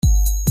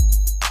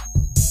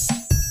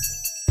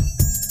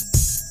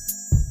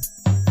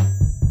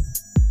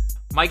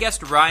My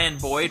guest Ryan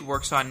Boyd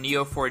works on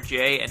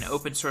Neo4j, an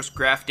open source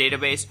graph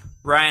database.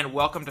 Ryan,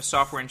 welcome to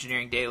Software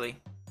Engineering Daily.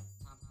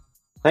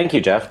 Thank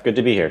you, Jeff. Good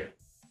to be here.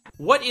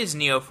 What is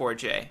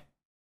Neo4j?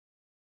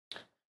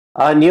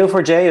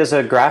 Neo4j is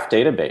a graph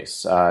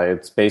database.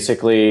 It's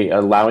basically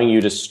allowing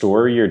you to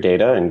store your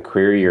data and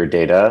query your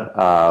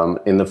data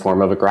in the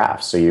form of a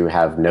graph. So you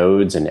have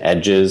nodes and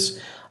edges,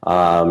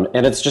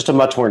 and it's just a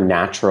much more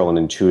natural and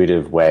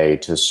intuitive way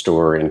to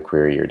store and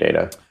query your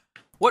data.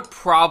 What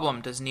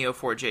problem does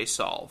Neo4j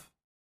solve?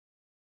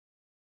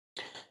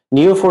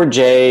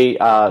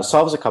 Neo4j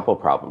solves a couple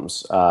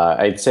problems.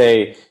 I'd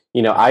say,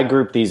 I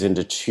group these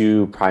into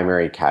two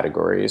primary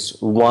categories.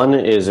 One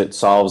is it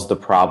solves the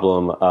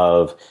problem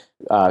of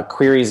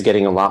queries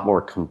getting a lot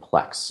more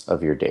complex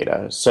of your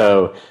data.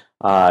 So,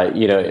 a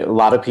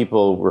lot of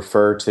people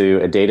refer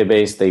to a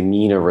database, they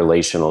mean a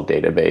relational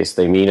database.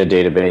 They mean a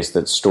database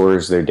that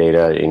stores their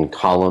data in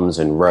columns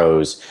and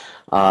rows.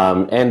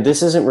 And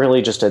this isn't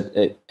really just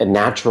a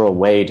natural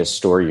way to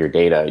store your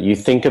data. You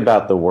think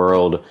about the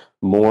world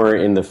more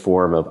in the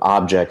form of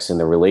objects and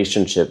the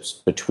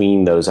relationships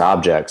between those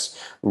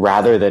objects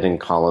rather than in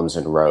columns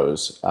and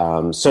rows.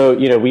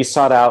 So, we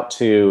sought out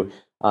to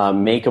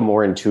make a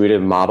more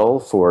intuitive model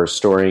for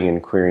storing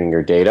and querying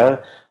your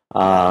data.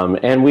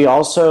 And we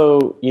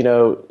also,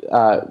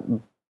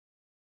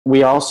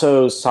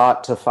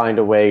 sought to find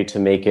a way to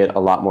make it a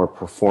lot more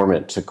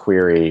performant to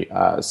query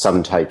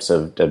some types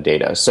of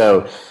data.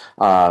 So,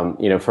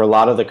 for a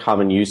lot of the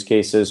common use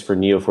cases for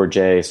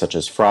Neo4j, such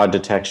as fraud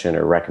detection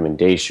or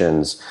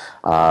recommendations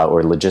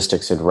or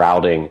logistics and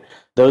routing,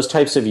 those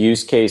types of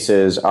use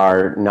cases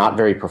are not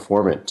very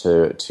performant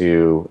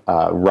to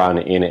run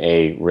in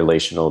a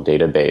relational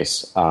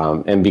database.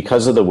 And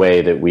because of the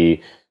way that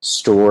we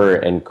store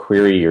and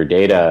query your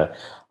data,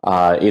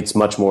 it's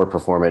much more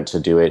performant to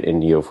do it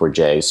in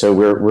Neo4j. So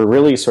we're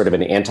really sort of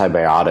an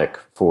antibiotic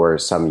for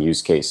some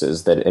use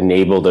cases that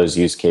enable those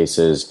use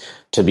cases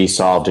to be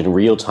solved in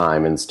real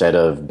time instead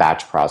of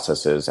batch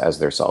processes as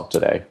they're solved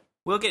today.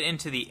 We'll get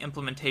into the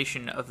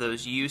implementation of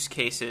those use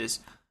cases,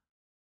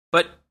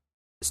 but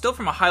still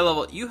from a high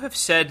level, you have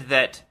said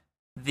that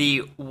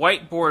the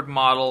whiteboard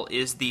model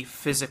is the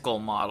physical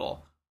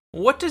model.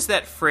 What does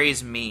that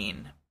phrase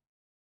mean?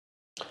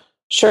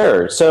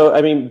 Sure. So,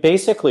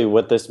 basically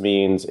what this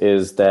means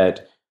is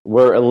that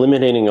we're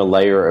eliminating a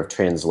layer of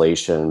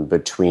translation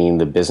between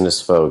the business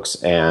folks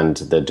and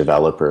the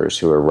developers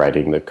who are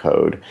writing the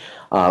code.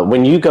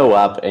 When you go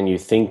up and you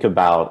think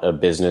about a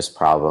business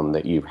problem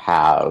that you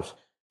have,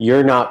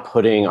 you're not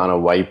putting on a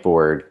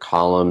whiteboard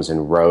columns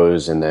and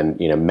rows and then,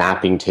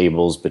 mapping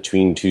tables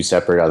between two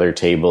separate other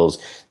tables.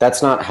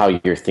 That's not how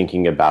you're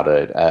thinking about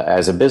it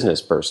as a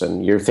business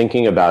person. You're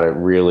thinking about it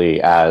really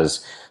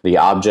as the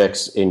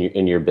objects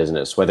in your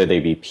business, whether they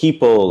be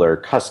people or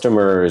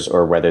customers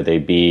or whether they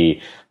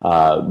be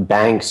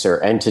banks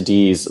or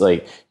entities.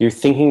 Like, you're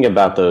thinking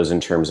about those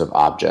in terms of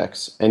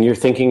objects, and you're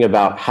thinking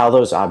about how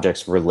those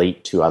objects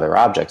relate to other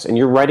objects, and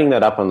you're writing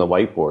that up on the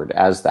whiteboard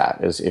as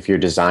if you're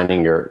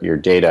designing your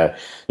data.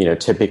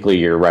 Typically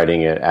you're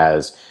writing it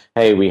as,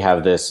 hey, we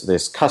have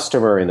this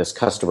customer, and this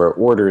customer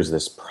orders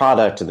this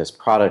product, and this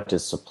product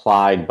is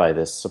supplied by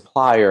this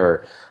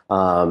supplier.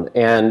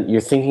 And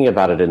you're thinking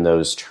about it in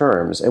those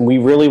terms. And we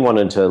really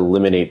wanted to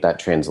eliminate that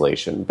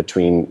translation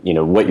between,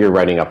 what you're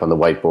writing up on the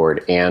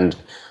whiteboard and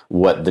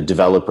what the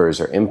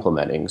developers are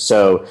implementing.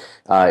 So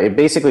it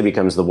basically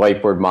becomes the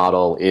whiteboard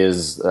model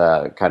is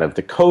kind of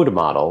the code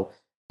model.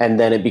 And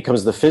then it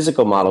becomes the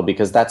physical model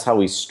because that's how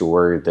we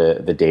store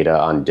the data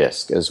on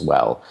disk as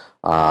well.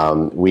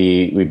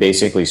 We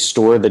basically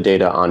store the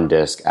data on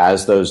disk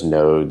as those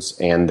nodes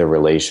and the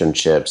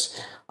relationships,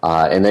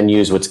 and then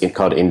use what's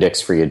called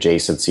index-free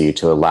adjacency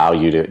to allow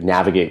you to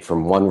navigate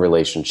from one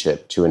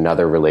relationship to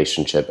another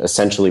relationship,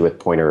 essentially with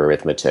pointer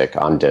arithmetic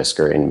on disk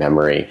or in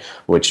memory,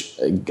 which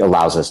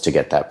allows us to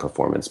get that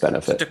performance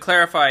benefit. So to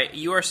clarify,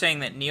 you are saying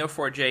that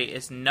Neo4j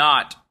is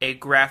not a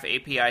graph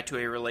API to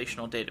a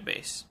relational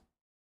database?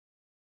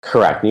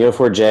 Correct.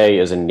 Neo4j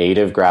is a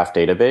native graph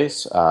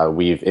database.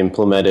 We've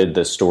implemented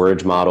the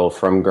storage model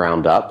from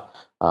ground up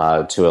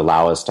to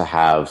allow us to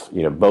have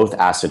both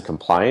ACID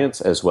compliance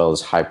as well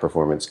as high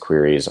performance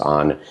queries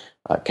on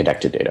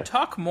connected data.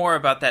 Talk more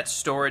about that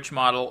storage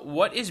model.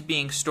 What is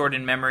being stored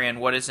in memory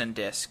and what is in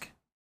disk?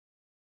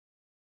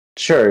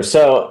 Sure.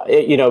 So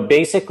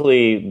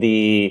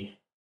basically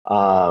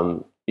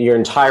your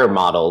entire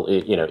model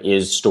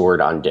is stored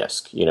on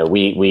disk.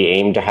 We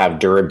aim to have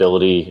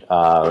durability,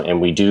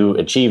 and we do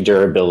achieve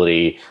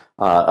durability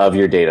of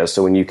your data.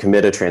 So when you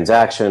commit a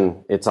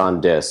transaction, it's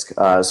on disk.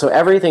 So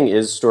everything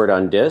is stored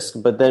on disk,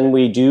 but then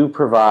we do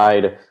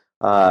provide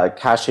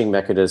caching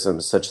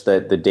mechanisms such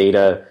that the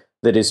data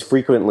that is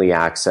frequently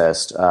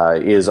accessed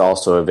is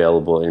also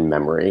available in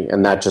memory,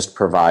 and that just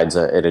provides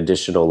an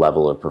additional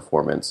level of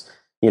performance.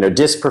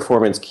 Disk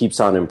performance keeps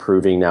on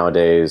improving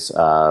nowadays.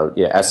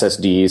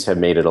 SSDs have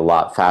made it a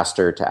lot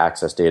faster to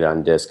access data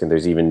on disk, and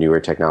there's even newer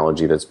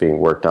technology that's being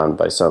worked on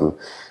by some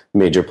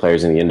major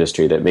players in the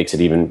industry that makes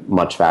it even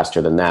much faster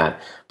than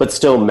that. But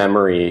still,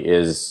 memory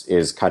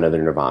is kind of the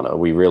nirvana.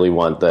 We really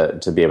want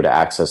to be able to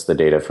access the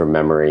data from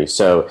memory.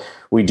 So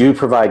we do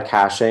provide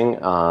caching,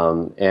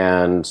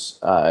 and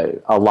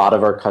a lot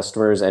of our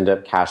customers end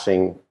up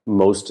caching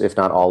most, if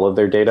not all, of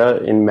their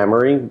data in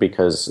memory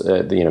because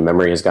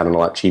memory has gotten a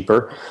lot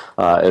cheaper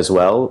as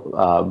well.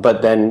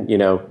 But then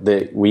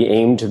we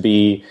aim to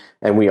be,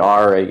 and we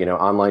are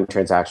online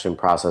transaction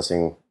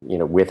processing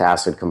with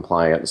ACID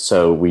compliance.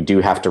 So we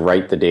do have to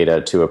write the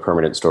data to a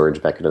permanent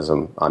storage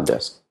mechanism on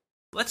disk.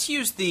 Let's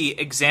use the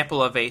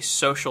example of a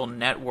social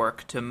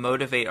network to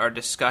motivate our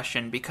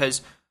discussion,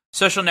 because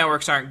social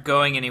networks aren't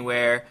going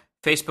anywhere.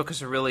 Facebook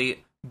is a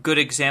really good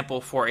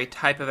example for a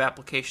type of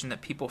application that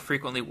people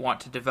frequently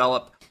want to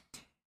develop.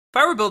 If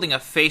I were building a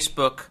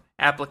Facebook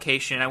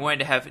application and I wanted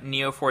to have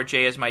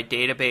Neo4j as my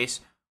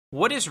database,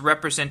 what is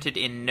represented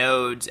in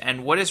nodes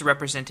and what is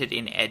represented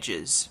in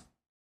edges?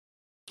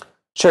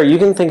 Sure, you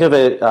can think of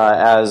it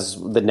as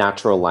the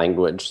natural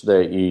language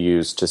that you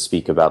use to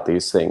speak about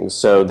these things.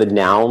 So the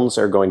nouns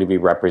are going to be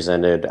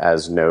represented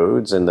as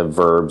nodes, and the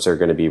verbs are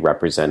going to be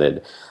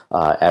represented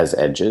as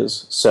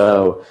edges.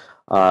 So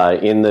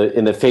in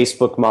the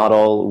Facebook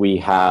model, we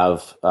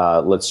have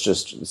let's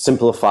just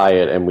simplify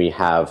it, and we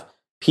have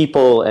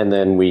people, and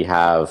then we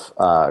have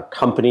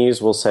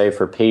companies, we'll say,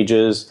 for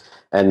pages.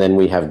 And then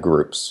we have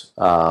groups.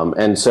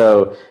 And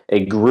so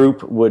a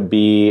group would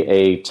be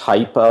a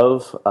type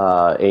of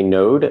a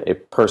node. A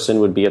person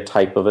would be a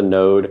type of a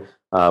node.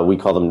 We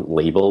call them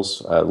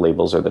labels.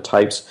 Labels are the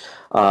types.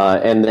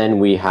 And then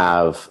we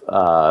have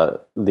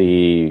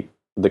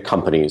the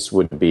companies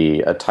would be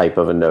a type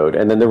of a node.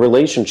 And then the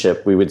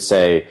relationship, we would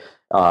say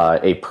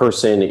a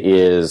person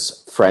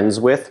is friends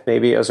with,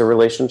 maybe, as a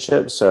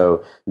relationship.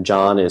 So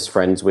John is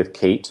friends with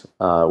Kate,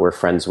 where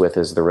friends with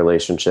is the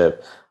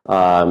relationship.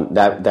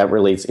 That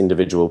relates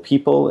individual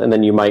people, and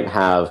then you might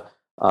have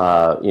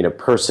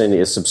person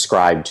is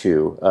subscribed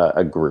to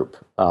a group,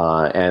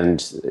 and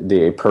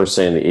the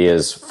person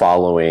is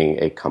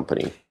following a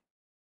company.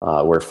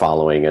 Where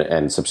following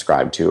and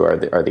subscribed to are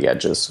the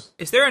edges.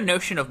 Is there a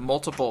notion of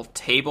multiple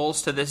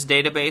tables to this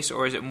database,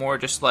 or is it more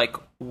just like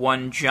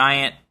one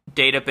giant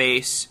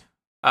database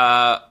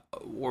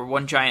or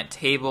one giant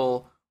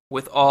table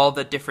with all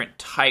the different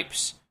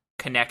types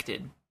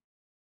connected?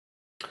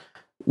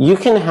 You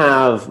can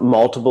have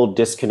multiple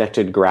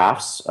disconnected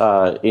graphs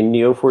in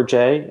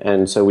Neo4j,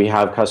 and so we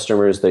have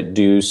customers that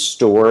do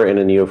store in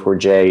a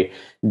Neo4j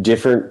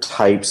different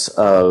types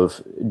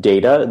of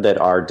data that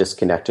are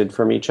disconnected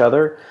from each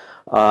other.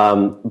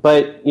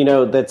 But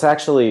that's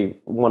actually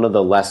one of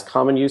the less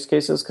common use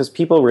cases, because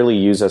people really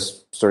use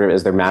us sort of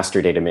as their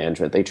master data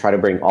management. They try to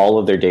bring all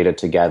of their data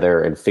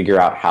together and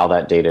figure out how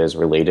that data is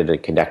related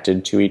and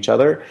connected to each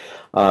other.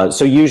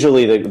 So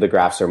usually the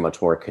graphs are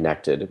much more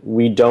connected.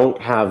 We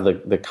don't have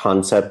the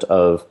concept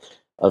of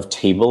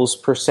tables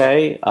per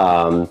se,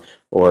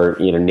 or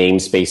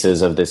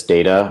namespaces of this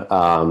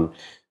data.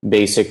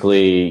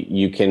 Basically,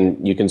 you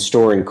can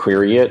store and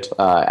query it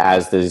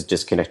as these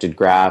disconnected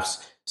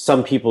graphs.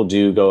 Some people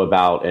do go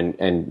about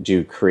and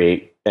do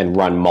create and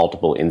run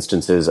multiple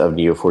instances of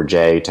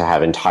Neo4j to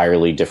have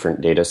entirely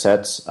different data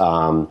sets.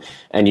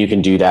 And you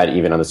can do that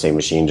even on the same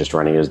machine, just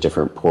running as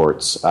different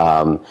ports.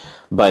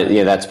 But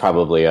that's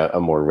probably a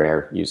more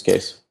rare use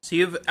case. So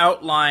you've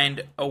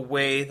outlined a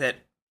way that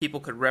people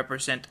could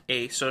represent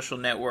a social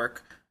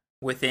network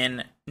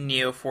within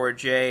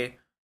Neo4j.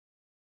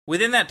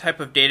 Within that type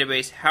of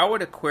database, how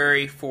would a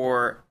query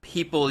for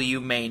people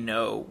you may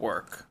know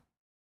work?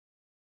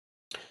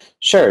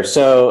 Sure.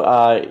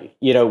 So,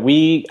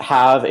 we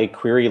have a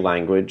query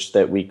language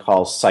that we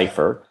call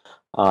Cypher.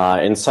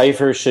 And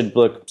Cypher should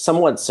look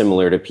somewhat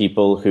similar to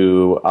people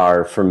who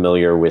are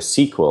familiar with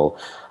SQL,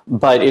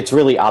 but it's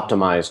really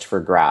optimized for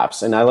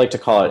graphs. And I like to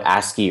call it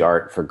ASCII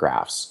art for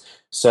graphs.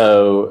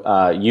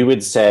 So you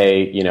would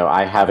say,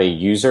 I have a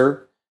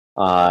user,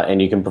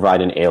 and you can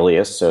provide an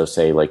alias. So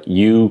say like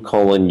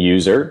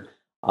u:user.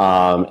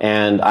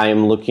 And I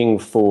am looking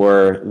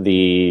for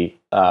the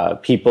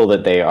people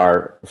that they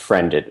are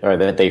friended or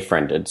that they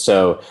friended.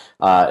 So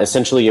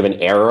essentially you have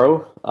an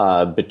arrow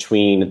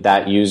between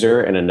that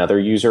user and another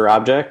user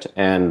object,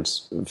 and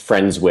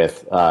friends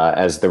with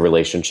as the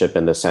relationship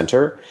in the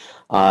center.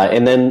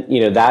 And then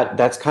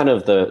that's kind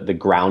of the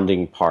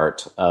grounding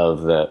part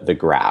of the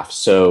graph.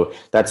 So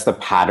that's the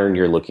pattern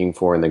you're looking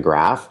for in the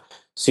graph.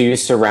 So you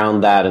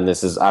surround that, and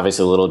this is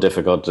obviously a little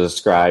difficult to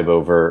describe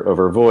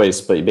over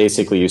voice, but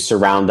basically you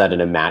surround that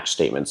in a match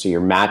statement. So you're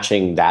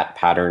matching that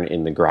pattern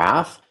in the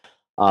graph.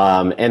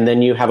 And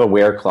then you have a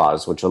where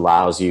clause, which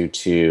allows you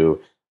to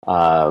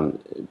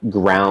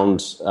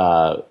ground,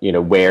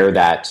 where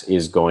that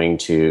is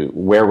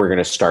where we're going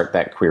to start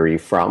that query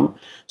from.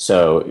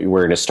 So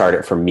we're going to start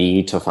it from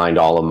me to find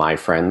all of my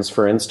friends,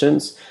 for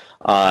instance,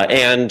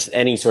 and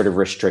any sort of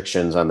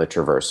restrictions on the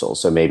traversal.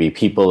 So maybe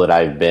people that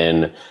I've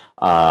been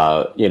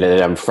that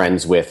I'm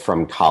friends with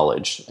from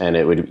college, and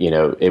it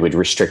would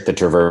restrict the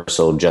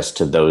traversal just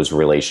to those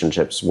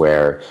relationships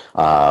where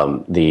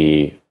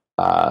the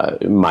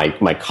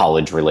my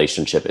college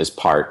relationship is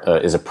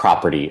a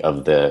property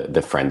of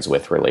the friends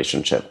with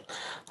relationship.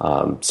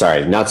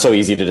 Sorry, not so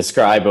easy to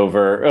describe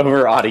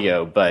over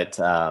audio, but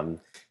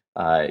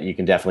you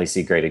can definitely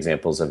see great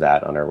examples of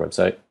that on our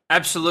website.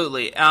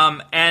 Absolutely.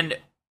 And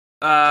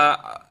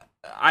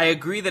I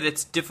agree that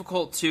it's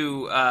difficult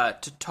to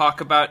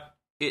talk about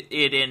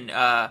it in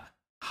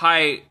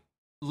high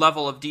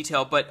level of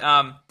detail, but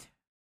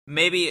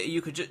maybe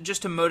you could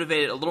just to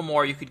motivate it a little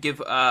more, you could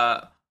give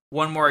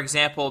one more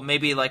example,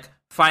 maybe like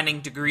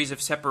finding degrees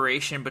of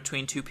separation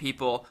between two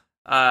people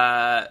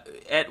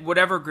at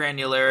whatever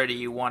granularity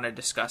you want to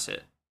discuss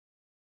it.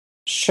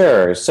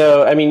 Sure.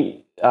 So, I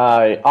mean,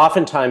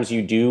 oftentimes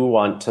you do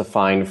want to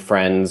find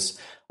friends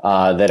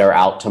that are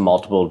out to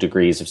multiple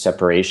degrees of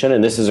separation.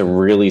 And this is a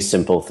really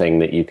simple thing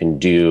that you can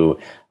do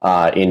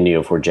in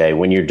Neo4j.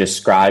 When you're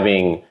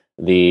describing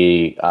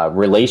the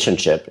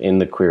relationship in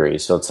the query,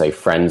 so let's say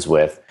friends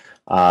with,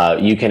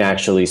 you can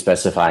actually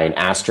specify an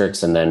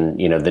asterisk and then,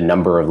 the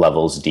number of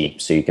levels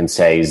deep. So you can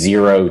say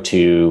 0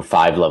 to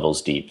 5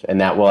 levels deep, and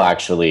that will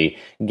actually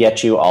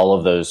get you all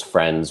of those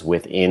friends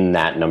within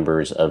that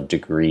numbers of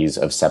degrees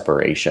of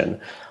separation.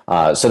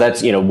 So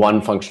that's,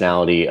 one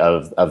functionality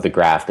of the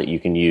graph that you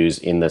can use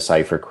in the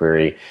Cypher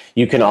query.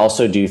 You can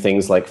also do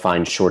things like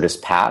find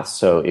shortest path.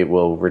 So it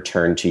will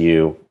return to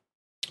you,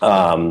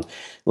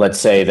 let's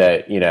say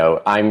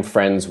that, I'm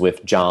friends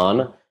with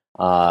John,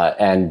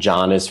 and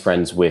John is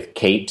friends with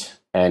Kate,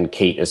 and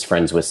Kate is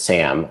friends with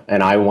Sam.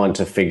 And I want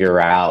to figure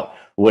out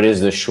what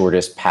is the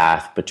shortest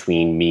path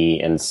between me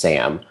and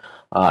Sam.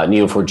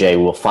 Neo4j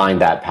will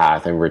find that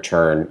path and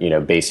return,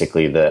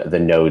 basically the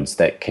nodes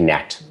that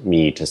connect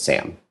me to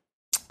Sam.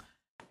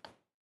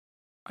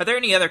 Are there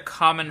any other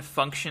common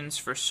functions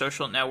for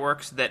social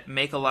networks that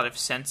make a lot of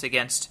sense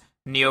against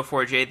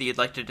Neo4j that you'd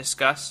like to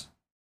discuss?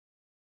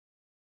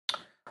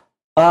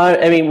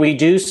 We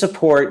do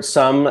support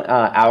some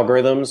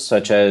algorithms,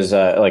 such as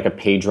like a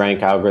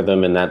PageRank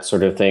algorithm and that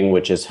sort of thing,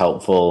 which is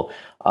helpful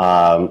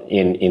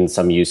in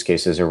some use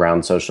cases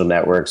around social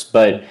networks.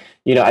 But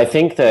I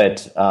think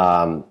that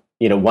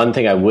one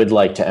thing I would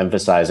like to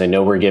emphasize. I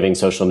know we're giving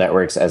social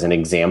networks as an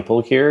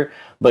example here,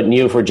 but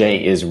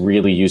Neo4j is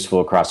really useful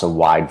across a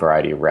wide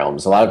variety of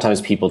realms. A lot of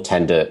times people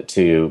tend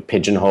to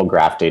pigeonhole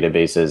graph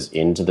databases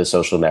into the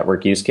social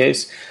network use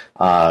case.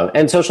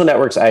 And social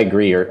networks, I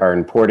agree, are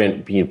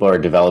important. People are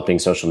developing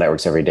social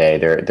networks every day.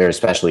 They're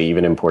especially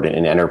even important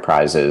in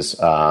enterprises.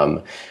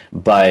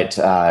 But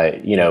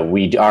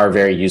we are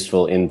very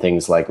useful in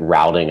things like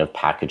routing of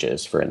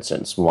packages, for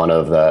instance. One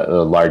of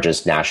the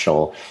largest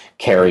national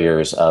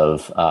carriers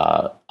of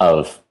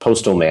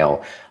postal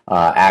mail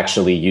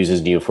actually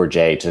uses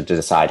Neo4j to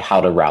decide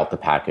how to route the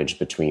package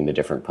between the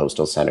different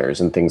postal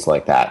centers and things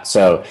like that.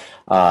 So,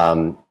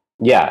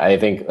 I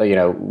think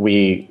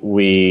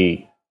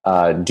we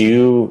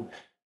do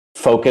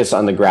focus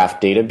on the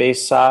graph database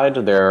side.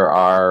 There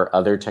are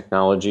other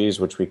technologies,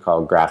 which we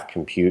call graph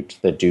compute,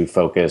 that do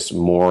focus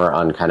more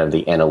on kind of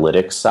the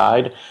analytics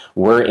side.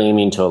 We're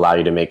aiming to allow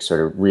you to make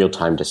sort of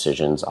real-time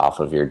decisions off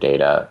of your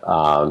data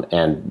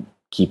and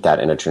keep that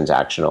in a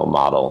transactional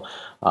model.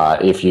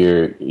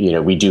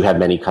 We do have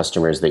many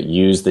customers that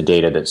use the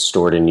data that's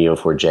stored in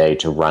Neo4j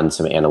to run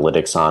some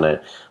analytics on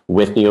it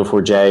with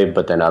Neo4j,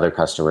 but then other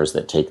customers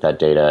that take that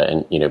data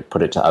and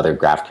put it to other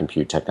graph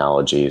compute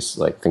technologies,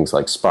 like things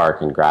like Spark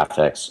and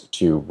GraphX,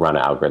 to run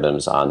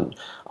algorithms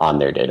on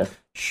their data.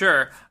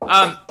 Sure.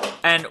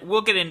 And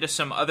we'll get into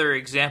some other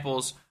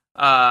examples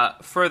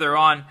further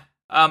on.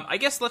 I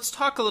guess let's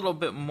talk a little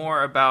bit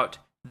more about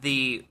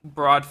the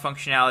broad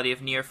functionality of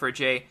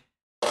Neo4j.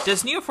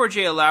 Does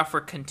Neo4j allow for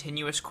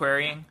continuous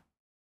querying?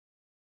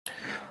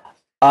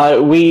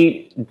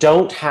 We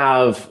don't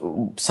have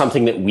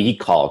something that we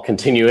call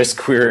continuous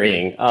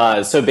querying.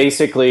 So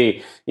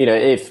basically,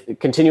 if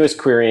continuous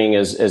querying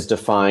is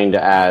defined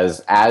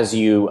as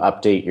you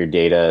update your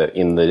data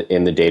in the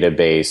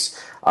database,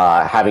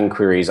 having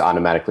queries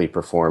automatically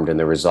performed and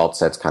the result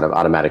sets kind of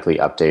automatically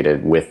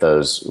updated with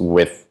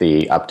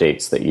the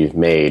updates that you've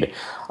made.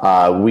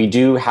 We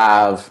do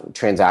have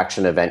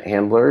transaction event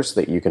handlers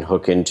that you can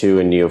hook into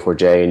in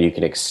Neo4j, and you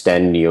can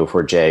extend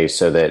Neo4j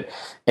so that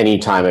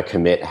anytime a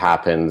commit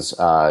happens,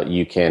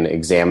 you can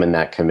examine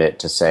that commit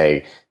to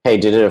say, hey,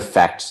 did it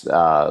affect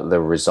the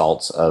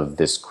results of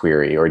this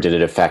query, or did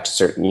it affect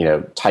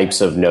certain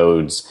types of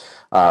nodes,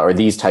 or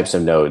these types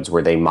of nodes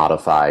were they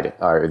modified,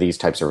 or these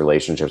types of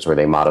relationships were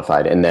they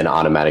modified, and then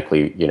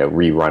automatically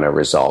rerun a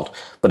result.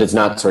 But it's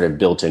not sort of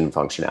built-in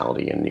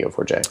functionality in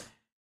Neo4j.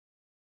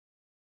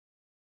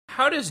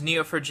 How does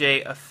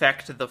Neo4j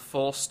affect the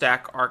full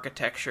stack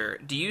architecture?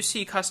 Do you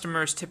see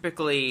customers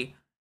typically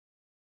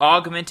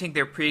augmenting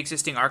their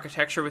pre-existing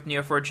architecture with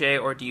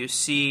Neo4j, or do you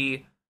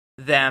see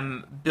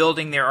them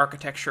building their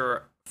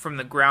architecture from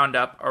the ground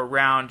up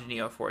around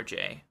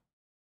Neo4j?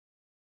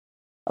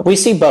 We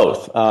see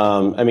both.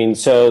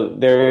 So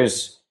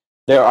there's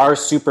There are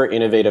super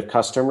innovative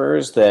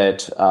customers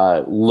that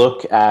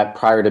look at,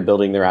 prior to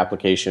building their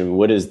application,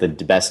 what is the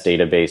best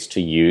database to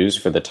use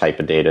for the type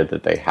of data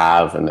that they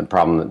have and the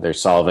problem that they're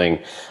solving.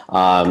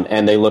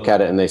 And they look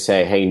at it and they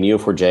say, hey,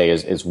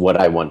 Neo4j is what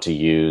I want to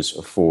use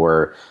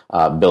for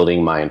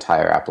building my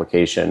entire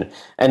application.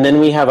 And then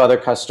we have other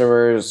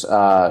customers,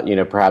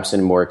 perhaps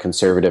in more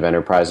conservative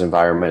enterprise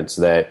environments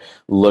that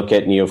look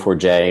at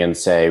Neo4j and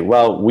say,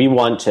 well, we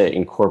want to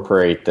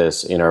incorporate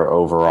this in our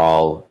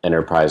overall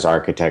enterprise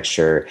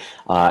architecture,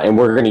 and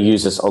we're going to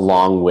use this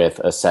along with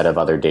a set of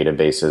other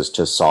databases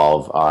to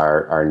solve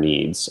our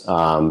needs.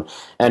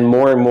 And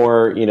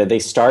more, they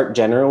start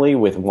generally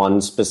with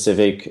one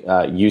specific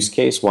use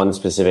case, one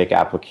specific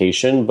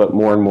application, but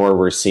more and more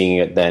we're seeing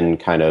it then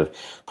kind of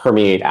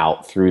permeate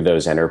out through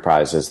those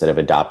enterprises that have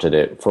adopted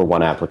it for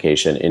one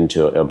application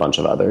into a bunch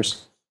of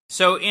others.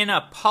 So in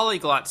a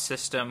polyglot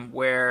system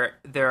where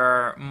there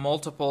are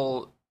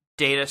multiple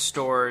data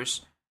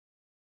stores,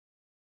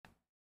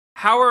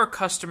 how are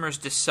customers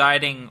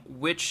deciding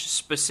which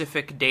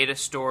specific data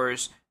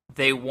stores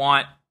they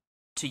want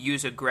to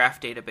use a graph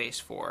database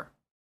for?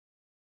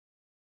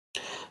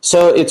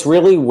 So it's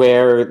really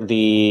where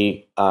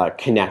the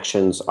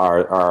connections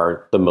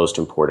are the most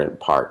important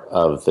part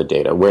of the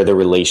data, where the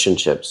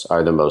relationships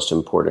are the most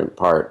important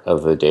part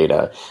of the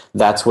data.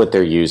 That's what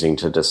they're using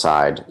to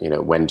decide,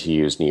 when to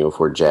use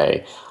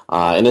Neo4j.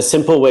 And a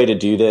simple way to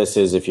do this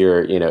is if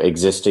your,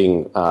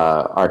 existing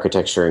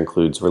architecture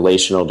includes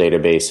relational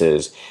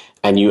databases,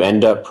 and you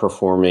end up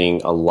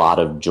performing a lot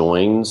of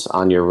joins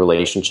on your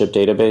relationship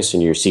database,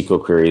 and your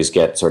SQL queries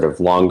get sort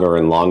of longer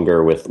and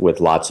longer with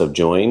lots of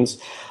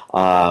joins.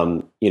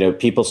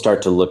 People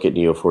start to look at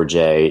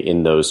Neo4j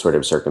in those sort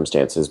of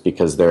circumstances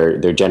because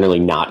they're generally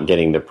not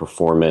getting the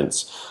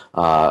performance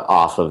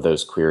off of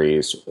those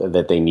queries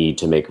that they need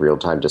to make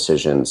real-time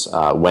decisions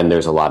when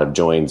there's a lot of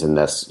joins and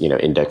thus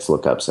index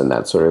lookups and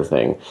that sort of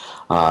thing.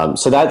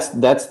 So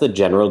that's the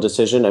general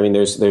decision. I mean,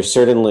 there's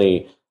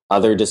certainly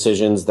other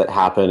decisions that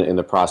happen in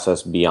the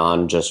process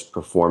beyond just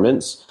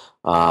performance.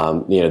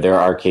 There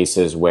are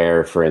cases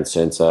where, for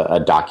instance,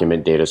 a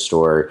document data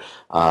store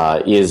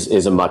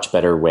is a much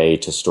better way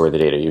to store the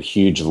data. You have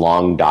huge,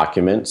 long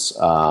documents,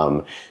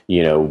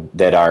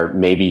 that are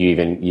maybe you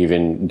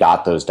even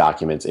got those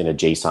documents in a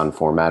JSON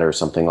format or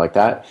something like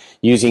that.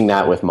 Using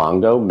that with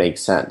Mongo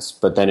makes sense.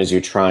 But then as you're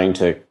trying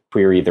to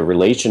query the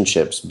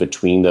relationships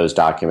between those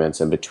documents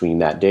and between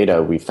that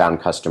data, we found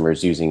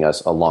customers using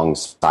us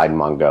alongside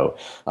Mongo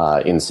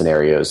in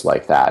scenarios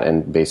like that,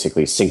 and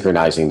basically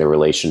synchronizing the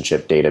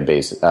relationship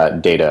database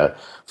data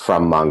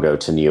from Mongo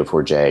to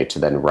Neo4j to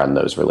then run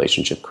those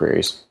relationship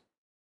queries.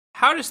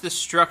 How does the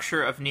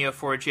structure of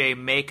Neo4j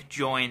make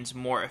joins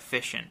more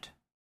efficient?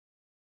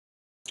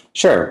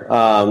 Sure.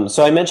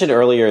 So I mentioned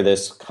earlier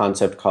this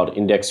concept called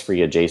index-free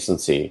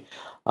adjacency.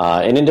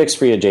 An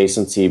index-free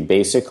adjacency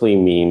basically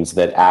means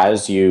that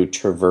as you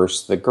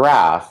traverse the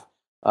graph,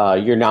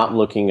 you're not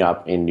looking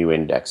up in new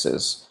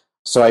indexes.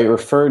 So I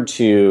referred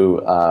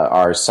to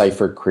our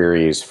Cypher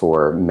queries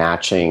for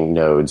matching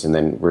nodes and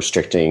then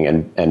restricting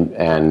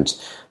and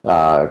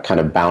kind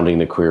of bounding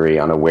the query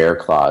on a where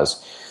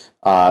clause.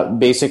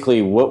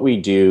 Basically, what we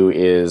do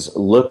is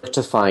look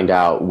to find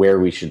out where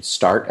we should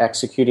start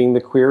executing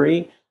the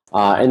query.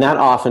 And that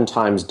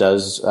oftentimes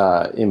does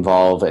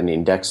involve an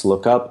index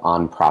lookup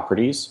on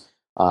properties.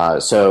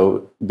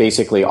 So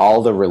basically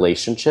all the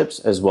relationships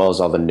as well as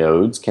all the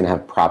nodes can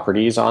have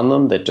properties on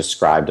them that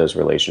describe those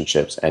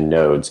relationships and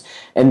nodes.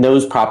 And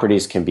those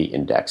properties can be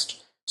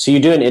indexed. So you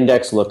do an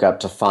index lookup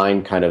to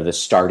find kind of the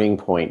starting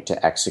point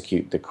to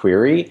execute the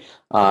query.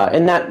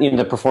 And that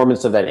the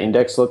performance of that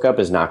index lookup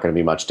is not going to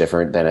be much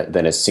different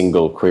than a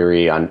single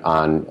query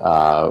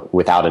on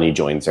without any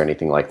joins or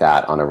anything like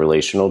that on a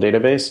relational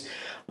database.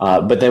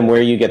 But then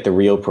where you get the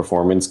real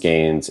performance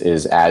gains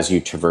is as you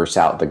traverse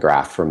out the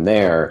graph from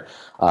there.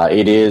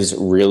 It is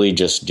really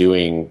just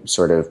doing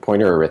sort of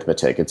pointer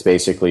arithmetic. It's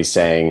basically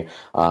saying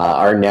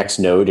our next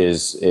node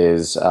is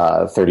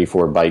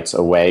 34 bytes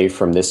away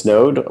from this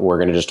node. We're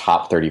going to just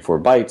hop 34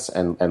 bytes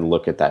and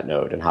look at that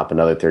node, and hop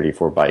another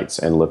 34 bytes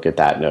and look at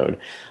that node,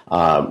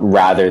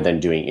 rather than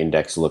doing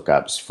index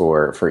lookups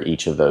for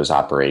each of those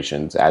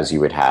operations as you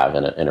would have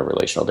in a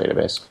relational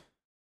database.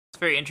 It's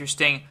very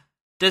interesting.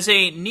 Does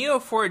a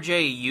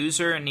Neo4j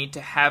user need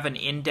to have an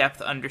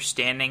in-depth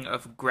understanding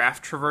of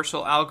graph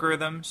traversal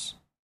algorithms?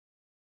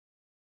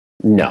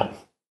 No.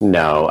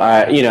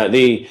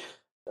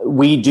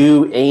 We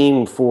do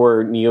aim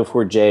for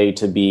Neo4j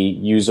to be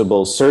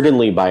usable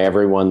certainly by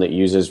everyone that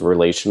uses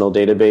relational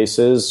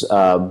databases,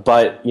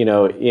 but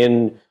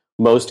in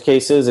most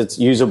cases it's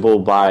usable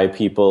by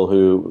people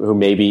who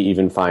maybe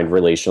even find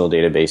relational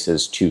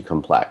databases too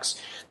complex.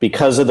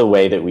 Because of the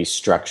way that we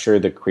structure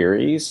the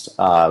queries,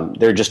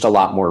 they're just a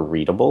lot more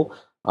readable.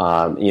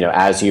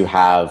 As you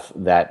have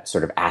that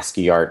sort of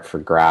ASCII art for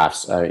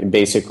graphs,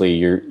 basically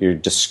you're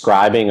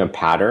describing a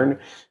pattern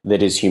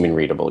that is human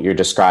readable. You're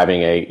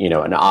describing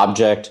an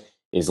object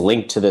is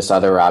linked to this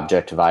other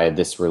object via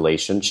this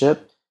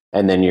relationship,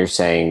 and then you're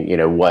saying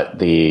what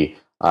the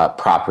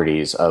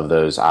properties of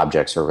those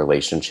objects or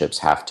relationships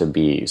have to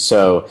be.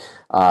 So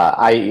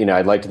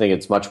I'd like to think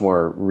it's much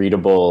more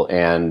readable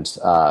and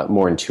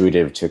more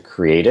intuitive to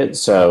create it.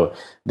 So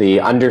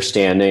the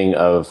understanding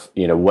of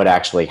what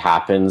actually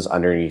happens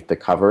underneath the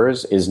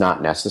covers is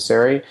not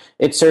necessary.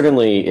 It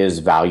certainly is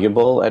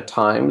valuable at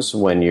times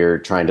when you're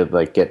trying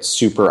to get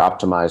super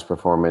optimized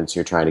performance.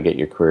 You're trying to get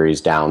your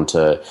queries down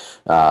to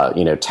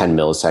 10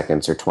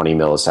 milliseconds or 20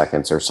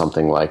 milliseconds or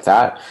something like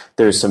that.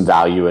 There's some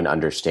value in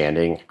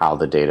understanding how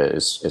the data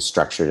is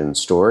structured and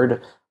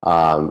stored.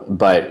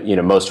 But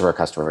most of our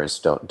customers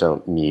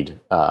don't need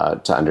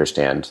to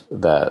understand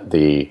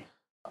the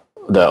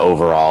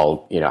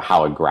overall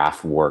how a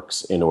graph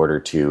works in order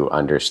to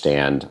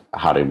understand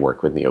how to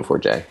work with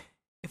Neo4j.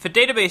 If a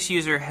database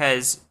user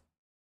has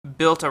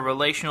built a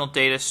relational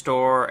data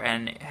store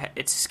and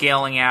it's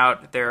scaling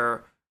out,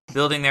 they're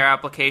building their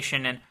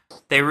application, and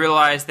they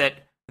realize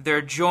that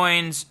they're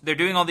doing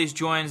all these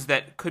joins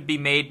that could be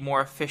made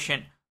more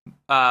efficient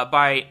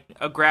by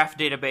a graph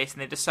database,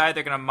 and they decide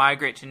they're going to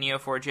migrate to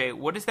Neo4j.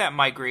 What is that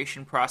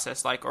migration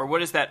process like, or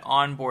what is that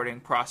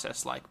onboarding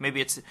process like?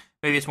 Maybe it's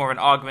more of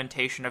an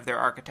augmentation of their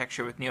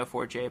architecture with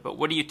Neo4j, but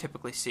what do you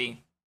typically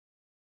see?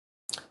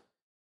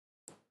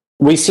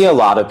 We see a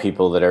lot of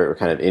people that are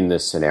kind of in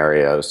this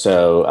scenario.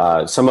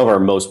 So some of our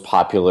most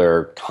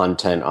popular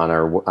content on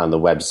the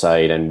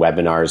website and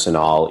webinars and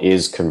all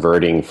is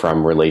converting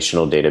from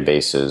relational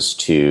databases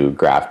to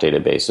graph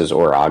databases,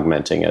 or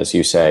augmenting, as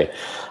you say.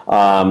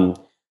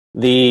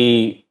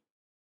 The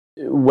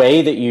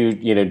way that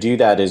you do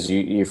that is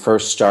you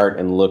first start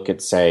and look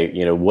at, say,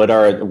 what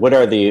are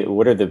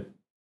the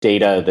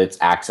data that's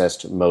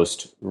accessed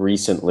most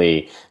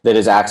recently, that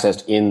is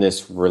accessed in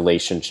this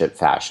relationship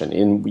fashion,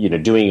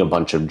 in doing a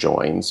bunch of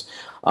joins.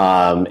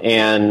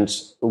 And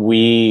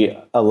we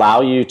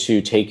allow you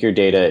to take your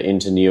data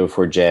into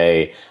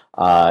Neo4j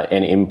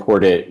and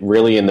import it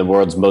really in the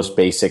world's most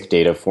basic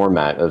data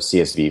format of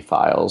CSV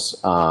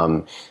files.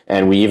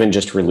 And we even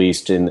just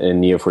released in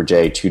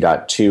Neo4j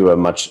 2.2 a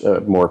much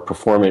more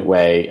performant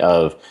way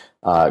of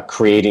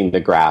creating the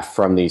graph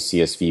from these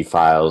CSV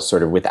files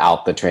sort of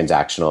without the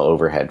transactional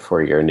overhead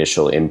for your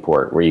initial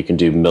import, where you can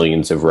do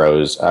millions of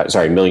nodes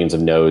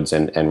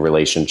and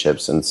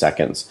relationships in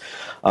seconds.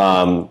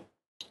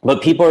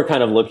 But people are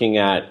kind of looking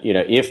at,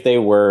 if they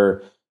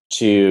were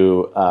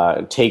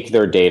to take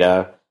their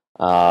data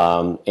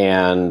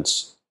and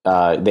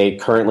they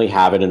currently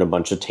have it in a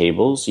bunch of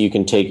tables, you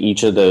can take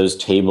each of those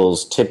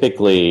tables.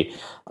 Typically,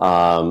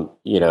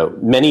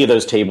 many of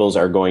those tables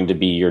are going to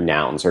be your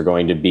nouns, are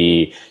going to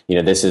be,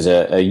 this is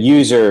a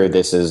user,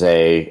 this is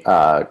a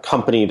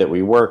company that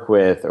we work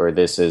with, or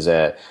this is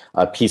a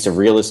piece of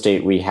real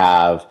estate we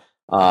have,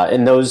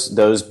 and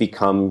those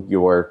become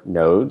your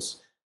nodes.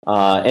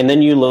 And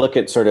then you look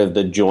at sort of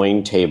the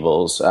join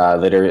tables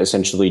that are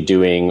essentially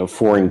doing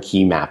foreign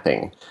key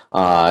mapping,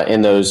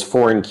 and those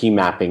foreign key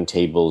mapping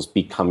tables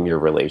become your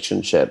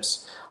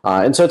relationships.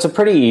 And so it's a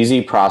pretty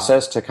easy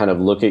process to kind of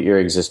look at your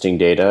existing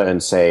data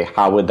and say,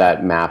 how would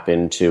that map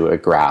into a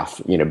graph,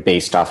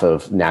 based off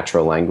of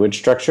natural language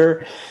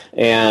structure?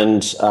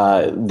 And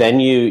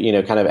then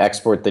you kind of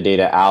export the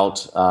data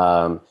out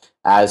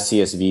as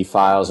CSV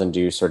files and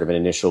do sort of an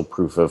initial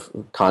proof of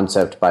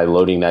concept by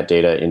loading that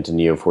data into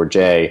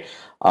Neo4j,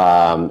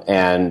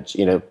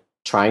 and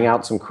trying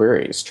out some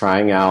queries,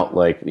 trying out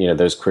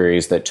those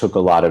queries that took a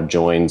lot of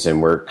joins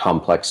and were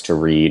complex to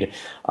read,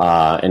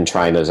 and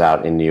trying those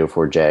out in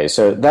Neo4j.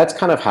 So that's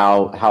kind of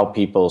how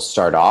people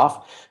start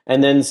off.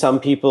 And then some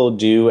people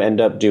do end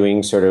up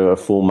doing sort of a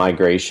full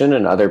migration,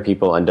 and other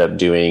people end up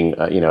doing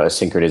a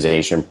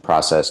synchronization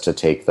process to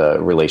take the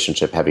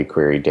relationship heavy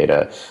query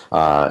data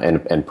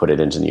and put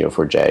it into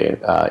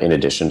Neo4j in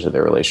addition to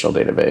their relational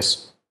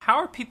database. How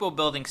are people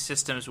building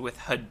systems with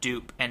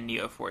Hadoop and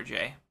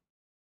Neo4j?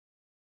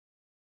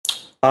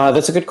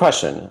 That's a good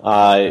question.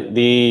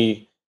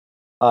 Hadoop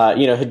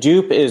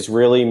is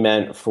really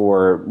meant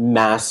for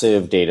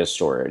massive data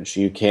storage.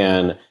 You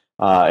can,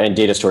 and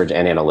data storage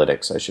and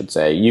analytics, I should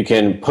say. You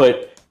can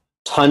put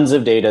tons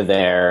of data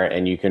there,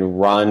 and you can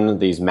run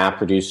these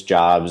MapReduce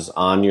jobs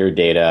on your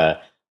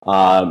data.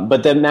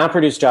 But the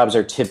MapReduce jobs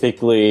are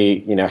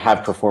typically,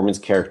 have performance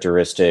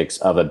characteristics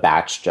of a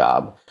batch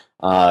job.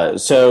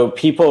 So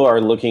people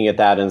are looking at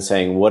that and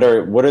saying, what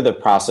are the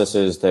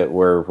processes that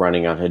we're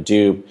running on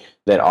Hadoop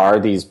that are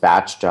these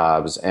batch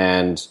jobs,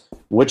 and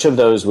which of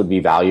those would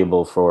be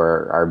valuable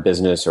for our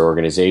business or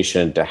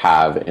organization to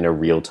have in a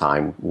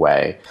real-time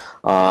way?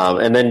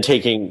 And then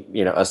taking,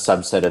 a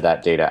subset of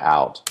that data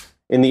out.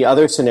 In the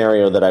other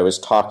scenario that I was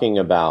talking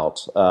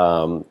about,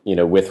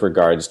 with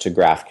regards to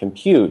graph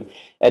compute,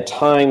 at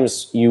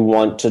times you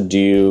want to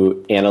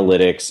do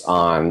analytics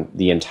on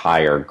the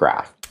entire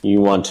graph.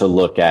 You want to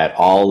look at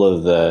all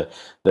of the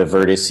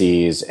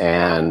vertices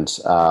and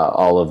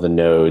all of the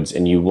nodes,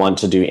 and you want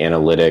to do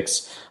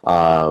analytics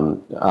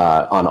on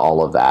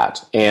all of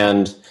that.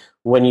 And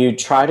when you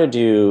try to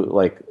do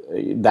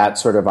that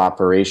sort of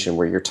operation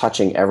where you're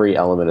touching every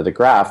element of the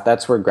graph,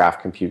 that's where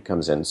graph compute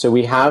comes in. So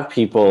we have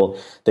people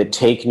that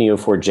take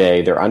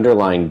Neo4j, their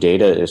underlying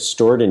data is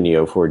stored in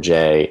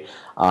Neo4j,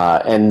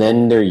 and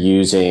then they're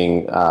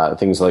using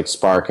things like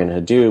Spark and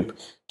Hadoop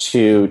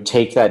to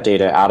take that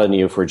data out of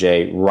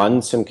Neo4j,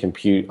 run some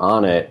compute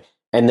on it,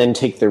 and then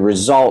take the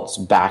results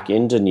back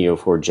into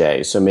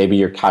Neo4j. So maybe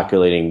you're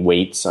calculating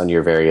weights on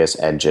your various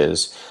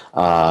edges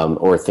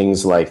or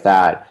things like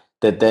that,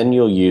 that then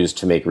you'll use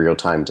to make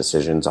real-time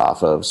decisions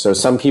off of. So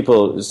some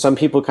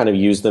people kind of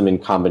use them in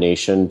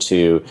combination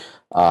to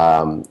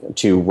run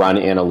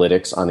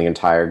analytics on the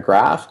entire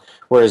graph,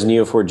 whereas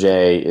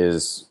Neo4j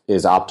is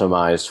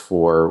optimized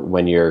for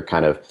when you're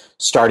kind of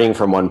starting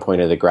from one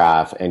point of the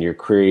graph and your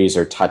queries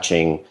are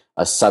touching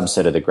a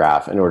subset of the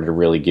graph in order to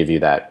really give you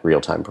that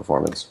real-time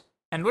performance.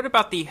 And what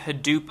about the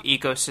Hadoop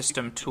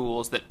ecosystem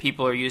tools that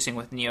people are using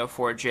with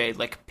Neo4j,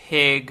 like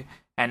Pig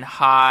and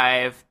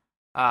Hive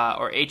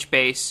or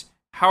HBase?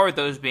 How are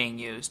those being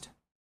used?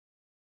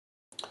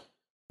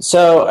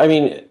 So, I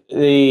mean,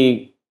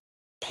 the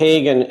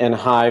Pig and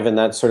Hive and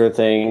that sort of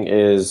thing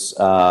is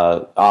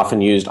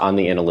often used on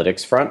the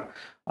analytics front.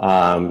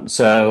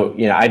 So,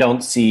 I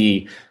don't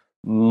see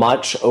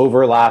much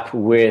overlap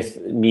with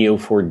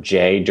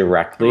Neo4j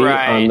directly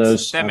on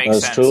those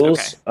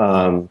tools.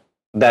 Okay.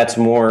 That's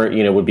more,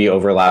 would be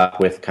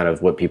overlap with kind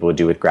of what people would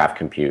do with graph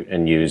compute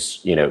and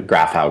use,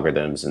 graph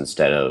algorithms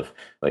instead of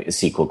like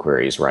SQL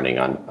queries running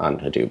on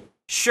Hadoop.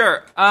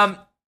 Sure. Yeah,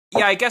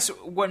 I guess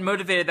what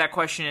motivated that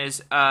question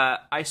is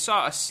I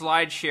saw a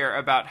slide share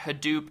about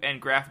Hadoop and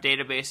graph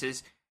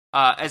databases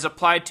as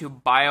applied to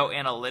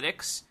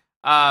bioanalytics,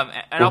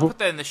 and I'll put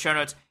that in the show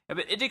notes.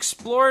 But it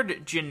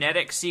explored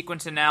genetic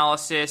sequence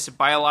analysis,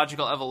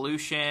 biological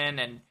evolution,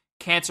 and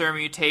cancer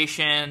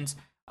mutations.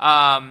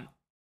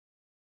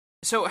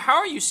 So how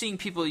are you seeing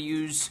people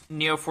use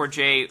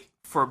Neo4j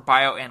for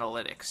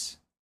bioanalytics?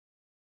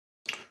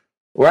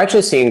 We're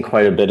actually seeing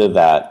quite a bit of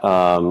that.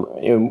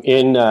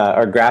 In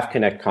our Graph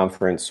Connect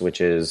conference,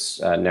 which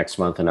is next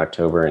month in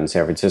October in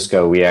San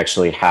Francisco, we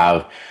actually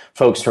have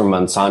folks from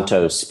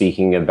Monsanto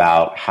speaking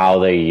about how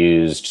they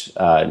used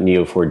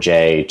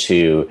Neo4j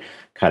to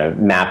kind of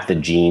map the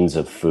genes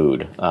of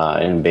food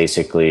and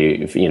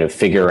basically,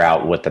 figure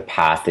out what the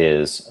path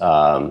is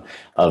of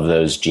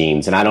those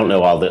genes. And I don't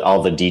know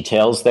all the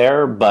details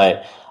there,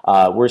 but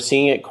we're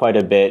seeing it quite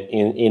a bit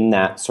in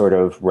that sort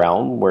of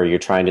realm where you're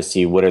trying to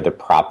see what are the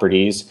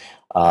properties,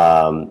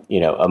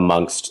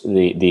 amongst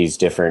these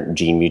different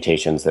gene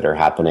mutations that are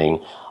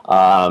happening.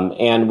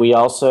 And we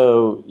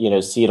also,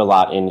 see it a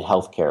lot in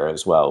healthcare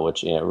as well,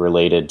 which,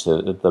 related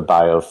to the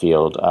bio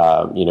field.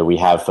 We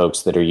have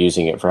folks that are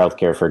using it for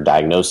healthcare for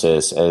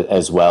diagnosis,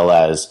 as well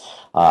as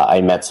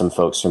I met some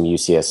folks from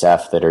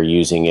UCSF that are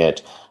using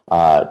it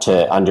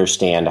to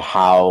understand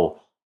how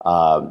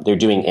they're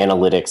doing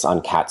analytics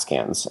on CAT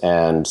scans.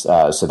 And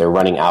so they're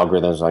running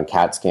algorithms on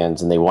CAT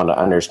scans, and they want to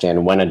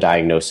understand when a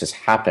diagnosis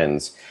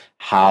happens,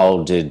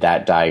 how did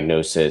that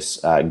diagnosis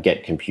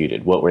get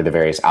computed? What were the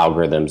various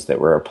algorithms that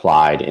were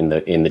applied in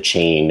the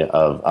chain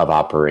of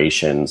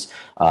operations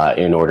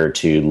in order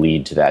to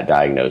lead to that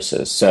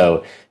diagnosis?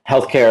 So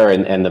healthcare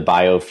and the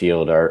bio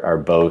field are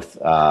both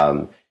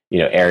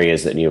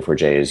areas that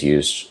Neo4j is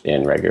used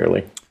in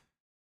regularly.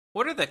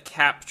 What are the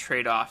cap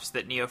trade-offs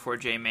that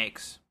Neo4j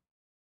makes?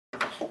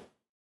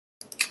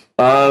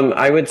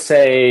 I would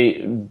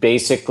say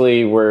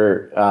basically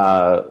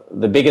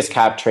the biggest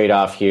cap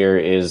trade-off here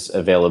is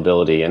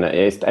availability. And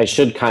I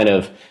should kind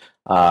of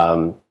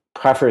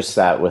preface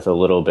that with a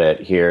little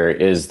bit here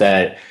is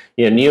that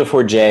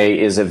Neo4j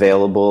is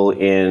available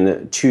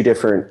in two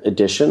different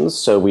editions.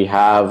 So we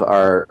have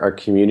our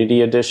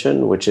community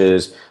edition, which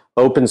is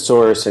open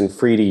source and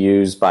free to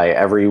use by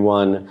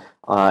everyone.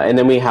 And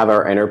then we have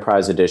our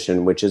enterprise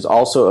edition, which is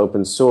also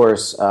open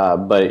source,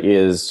 but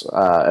is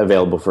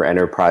available for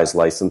enterprise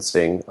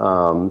licensing.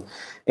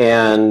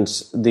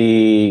 And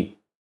the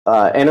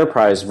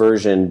enterprise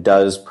version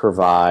does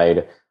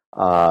provide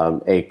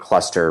a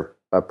cluster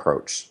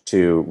approach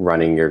to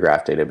running your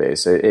graph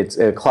database. It's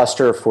a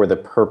cluster for the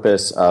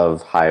purpose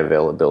of high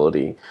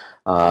availability.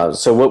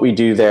 So what we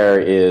do there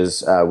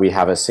is we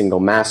have a single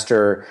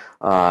master,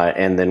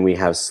 and then we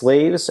have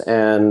slaves.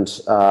 And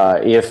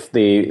if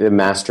the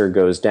master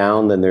goes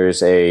down, then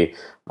there's a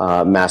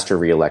master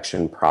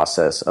reelection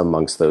process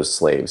amongst those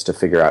slaves to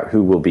figure out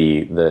who will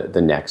be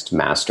the next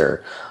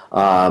master.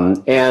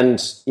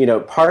 And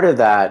part of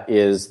that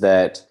is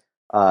that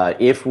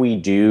if we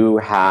do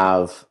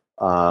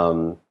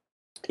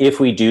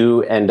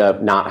end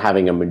up not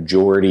having a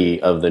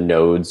majority of the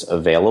nodes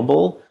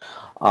available,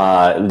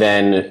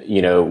 then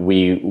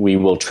we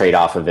will trade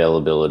off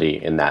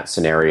availability in that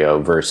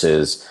scenario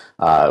versus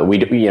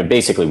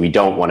basically we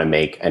don't want to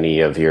make any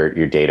of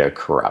your data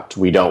corrupt.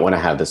 We don't want to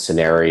have the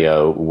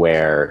scenario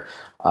where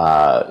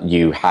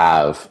you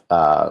have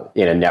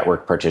in a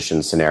network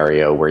partition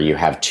scenario where you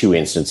have two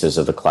instances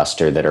of the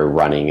cluster that are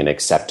running and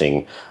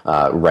accepting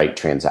write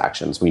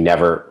transactions. We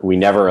never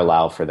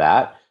allow for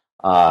that.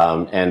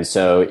 And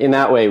so in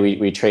that way,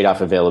 we trade off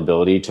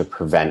availability to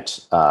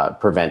prevent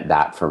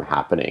that from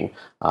happening.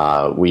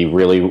 We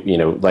really,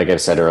 like I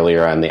said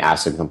earlier on the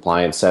ACID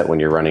compliance set, when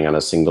you're running on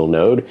a single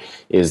node,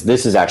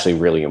 this is actually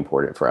really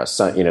important for us.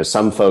 So,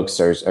 some folks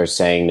are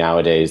saying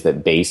nowadays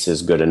that base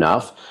is good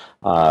enough.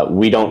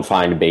 We don't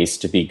find base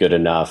to be good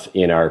enough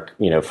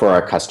for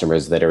our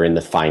customers that are in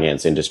the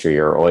finance industry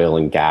or oil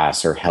and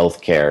gas or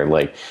healthcare.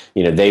 Like,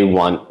 they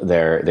want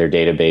their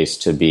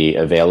database to be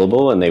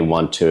available, and they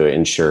want to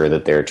ensure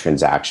that their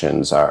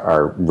transactions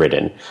are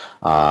written.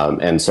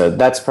 And so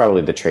that's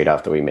probably the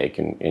trade-off that we make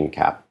in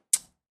CAP.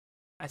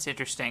 That's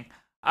interesting.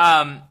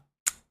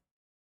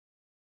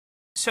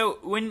 So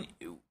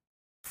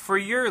for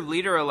your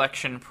leader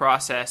election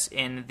process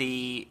in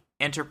the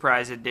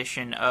Enterprise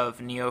edition of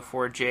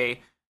Neo4j,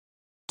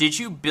 did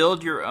you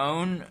build your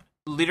own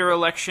leader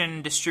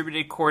election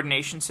distributed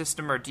coordination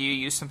system, or do you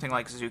use something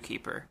like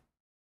Zookeeper?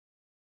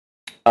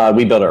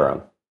 We built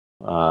our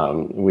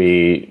own.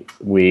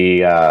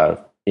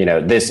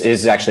 This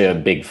is actually a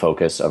big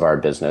focus of our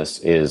business,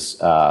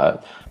 is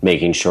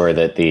making sure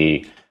that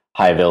the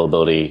high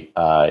availability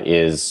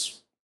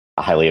is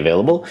highly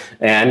available,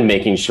 and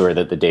making sure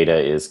that the data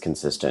is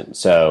consistent.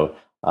 So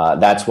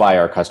that's why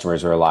our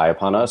customers rely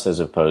upon us,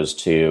 as opposed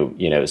to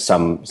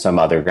some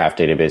other graph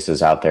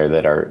databases out there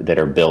that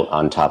are built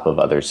on top of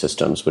other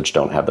systems which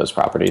don't have those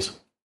properties.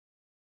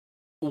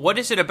 What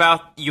is it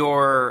about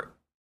your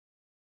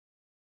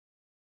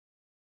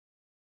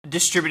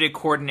distributed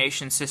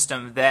coordination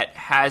system that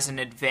has an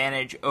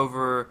advantage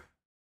over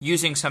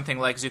using something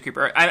like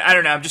Zookeeper? I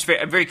don't know. I'm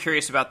very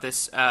curious about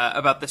this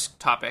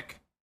topic.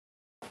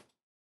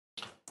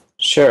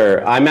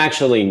 Sure, I'm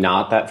actually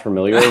not that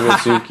familiar with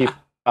Zookeeper.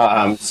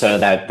 So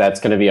that's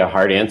going to be a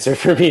hard answer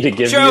for me to give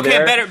you. Sure, okay,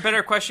 there.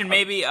 better question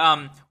maybe.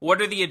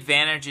 What are the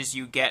advantages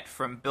you get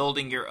from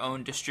building your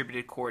own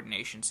distributed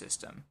coordination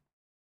system?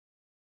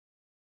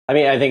 I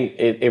mean, I think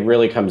it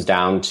really comes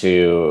down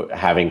to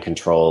having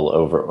control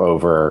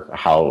over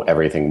how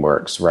everything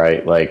works,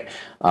 right? Like,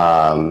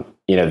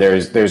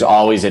 there's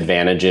always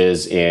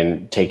advantages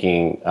in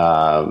taking,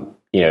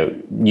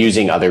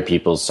 using other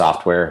people's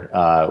software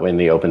in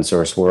the open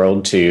source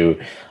world to,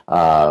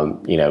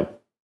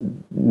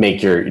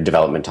 make your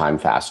development time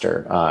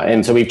faster.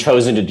 And so we've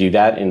chosen to do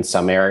that in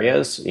some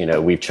areas.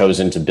 We've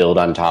chosen to build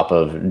on top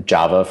of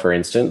Java, for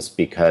instance,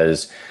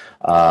 because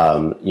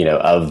of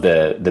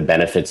the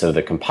benefits of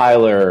the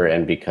compiler,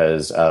 and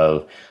because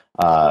of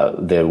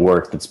the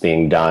work that's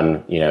being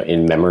done,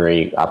 in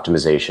memory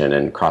optimization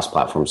and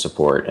cross-platform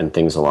support and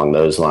things along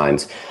those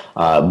lines.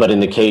 But in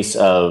the case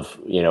of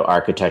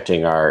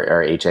architecting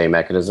our HA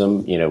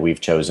mechanism, we've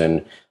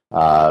chosen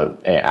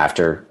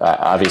after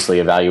obviously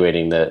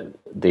evaluating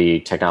the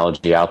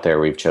technology out there,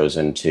 we've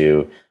chosen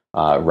to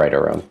write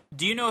our own.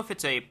 Do you know if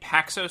it's a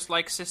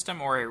Paxos-like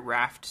system or a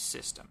Raft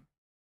system?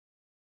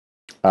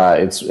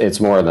 It's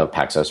more in the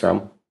Paxos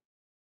realm.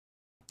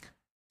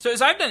 So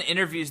as I've done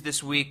interviews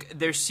this week,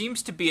 there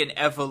seems to be an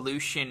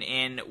evolution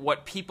in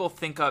what people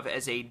think of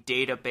as a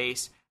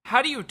database.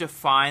 How do you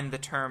define the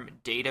term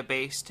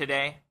database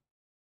today?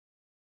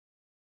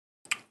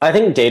 I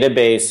think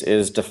database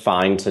is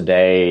defined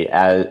today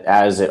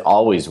as it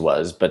always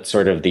was, but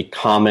sort of the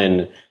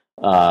common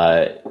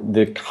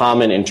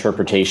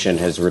interpretation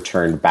has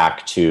returned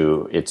back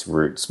to its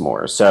roots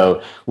more.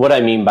 So what I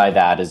mean by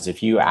that is,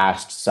 if you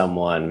asked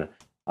someone,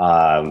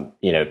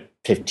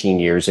 15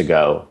 years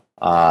ago,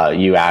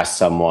 you asked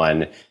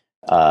someone,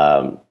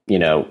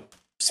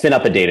 spin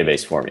up a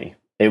database for me,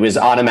 it was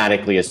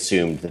automatically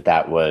assumed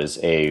that was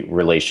a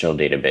relational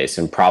database,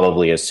 and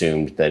probably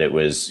assumed that it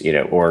was,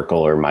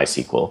 Oracle or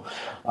MySQL,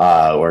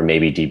 or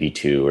maybe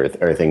DB2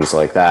 or things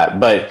like that.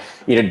 But,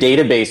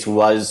 database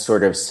was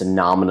sort of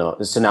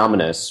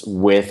synonymous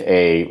with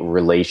a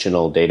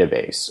relational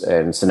database,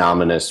 and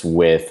synonymous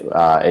with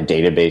a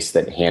database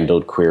that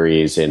handled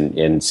queries in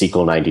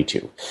SQL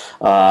 92.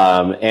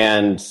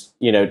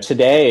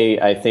 Today,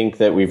 I think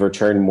that we've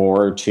returned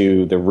more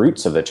to the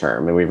roots of the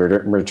term, and we've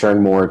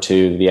returned more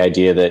to the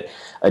idea that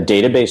a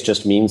database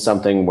just means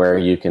something where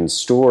you can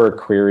store,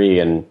 query,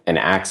 and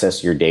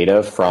access your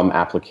data from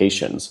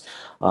applications.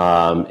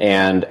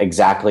 And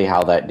exactly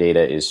how that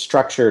data is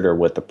structured, or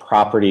what the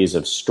properties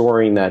of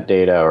storing that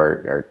data,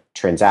 or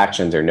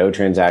transactions or no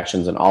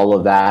transactions, and all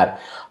of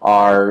that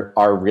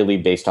are really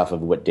based off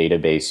of what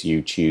database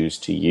you choose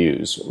to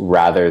use,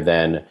 rather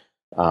than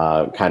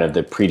kind of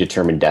the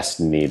predetermined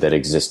destiny that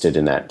existed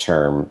in that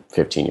term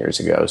 15 years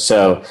ago.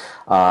 So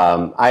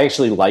I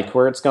actually like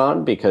where it's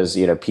gone, because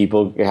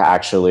people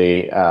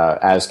actually,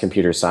 as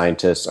computer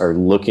scientists, are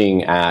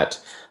looking at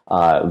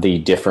the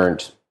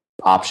different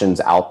options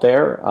out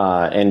there,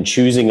 and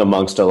choosing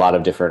amongst a lot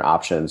of different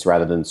options,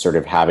 rather than sort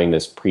of having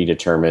this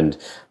predetermined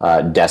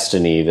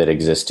destiny that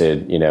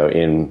existed,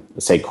 in,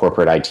 say,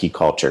 corporate IT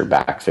culture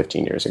back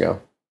 15 years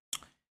ago.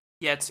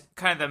 Yeah, it's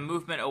kind of the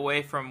movement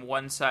away from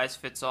one size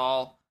fits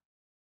all.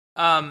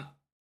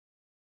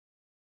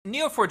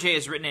 Neo4j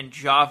is written in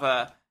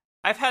Java.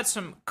 I've had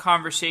some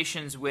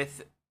conversations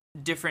with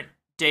different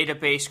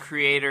database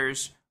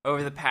creators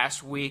over the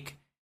past week,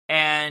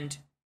 And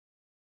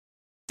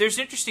there's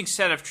an interesting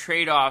set of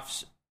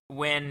trade-offs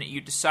when you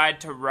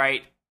decide to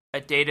write a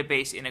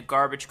database in a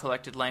garbage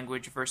collected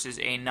language versus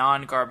a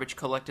non-garbage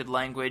collected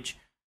language.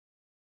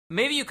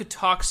 Maybe you could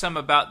talk some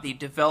about the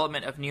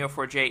development of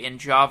Neo4j in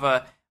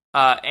Java,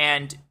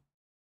 and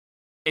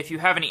if you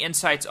have any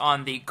insights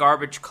on the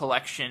garbage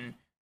collection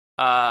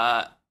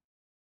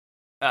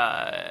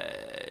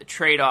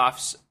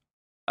trade-offs,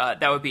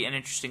 that would be an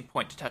interesting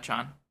point to touch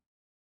on.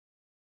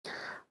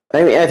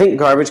 I mean, I think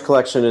garbage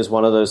collection is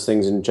one of those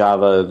things in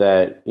Java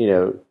that,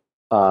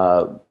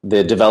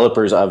 the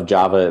developers of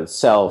Java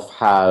itself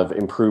have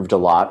improved a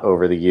lot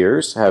over the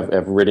years,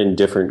 have written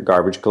different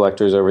garbage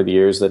collectors over the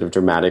years that have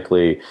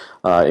dramatically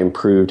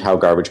improved how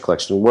garbage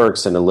collection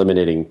works and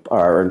eliminating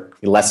or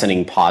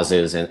lessening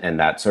pauses and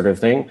that sort of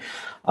thing.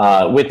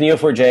 With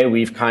Neo4j,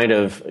 we've kind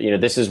of,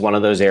 this is one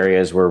of those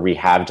areas where we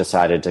have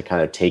decided to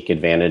kind of take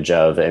advantage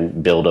of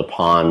and build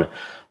upon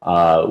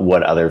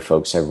what other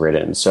folks have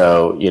written.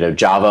 So,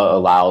 Java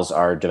allows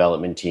our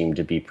development team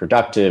to be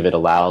productive. It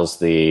allows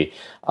the,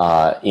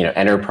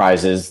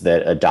 enterprises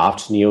that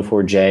adopt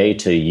Neo4j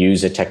to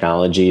use a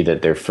technology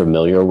that they're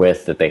familiar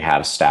with, that they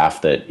have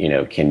staff that,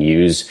 can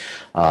use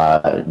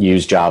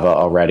Java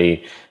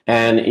already.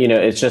 And,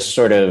 it's just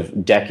sort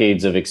of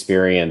decades of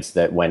experience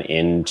that went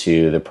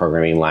into the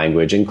programming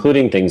language,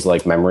 including things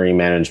like memory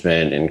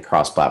management and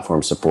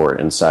cross-platform support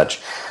and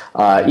such.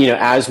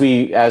 As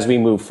we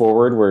move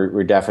forward,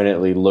 we're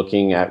definitely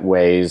looking at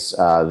ways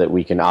that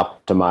we can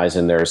optimize.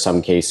 And there are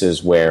some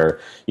cases where,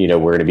 we're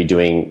going to be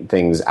doing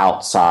things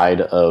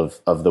outside of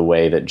the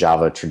way that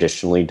Java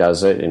traditionally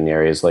does it in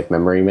areas like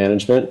memory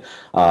management,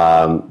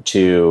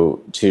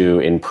 to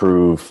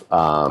improve,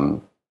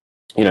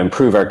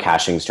 improve our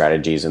caching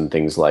strategies and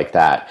things like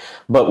that.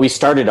 But we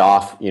started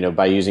off,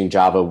 by using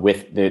Java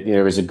with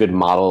there was a good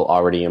model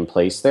already in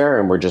place there,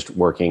 and we're just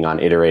working on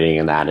iterating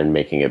in that and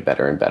making it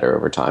better and better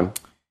over time.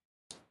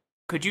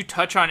 Could you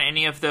touch on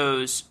any of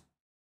those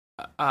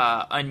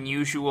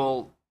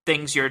unusual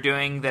things you're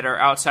doing that are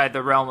outside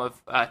the realm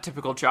of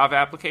typical Java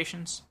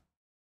applications?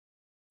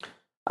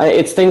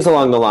 It's things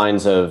along the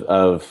lines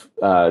of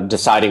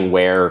deciding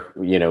where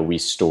we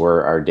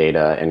store our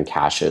data and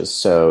caches.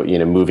 So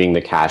moving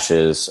the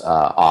caches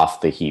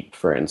off the heap,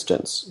 for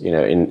instance.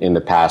 In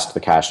the past, the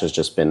cache has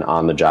just been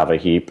on the Java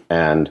heap,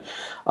 and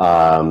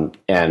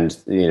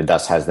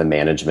thus has the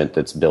management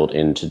that's built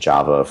into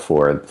Java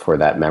for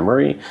that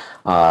memory.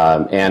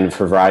 And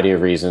for a variety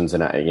of reasons,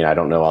 and I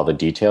don't know all the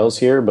details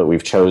here, but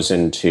we've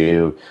chosen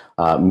to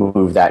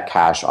move that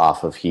cache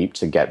off of heap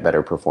to get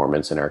better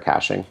performance in our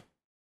caching.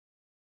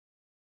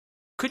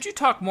 Could you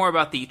talk more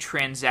about the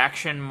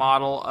transaction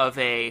model of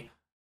a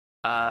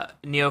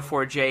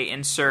Neo4j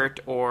insert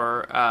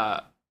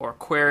or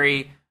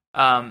query?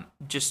 What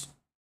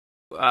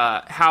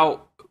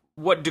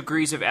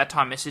degrees of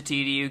atomicity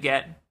do you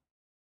get?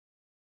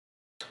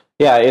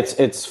 Yeah,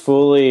 it's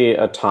fully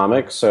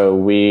atomic. So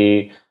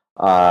we,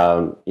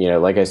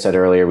 like I said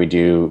earlier, we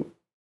do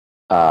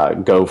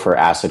go for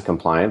ACID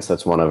compliance.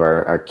 That's one of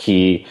our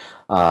key,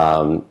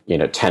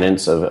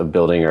 tenets of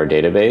building our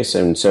database,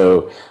 and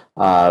so.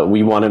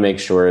 We want to make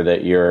sure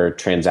that your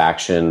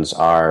transactions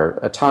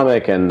are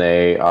atomic and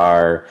they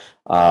are,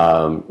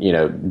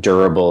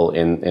 durable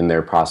in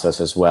their process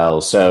as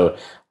well. So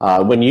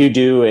when you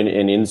do an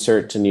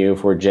insert to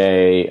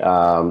Neo4j,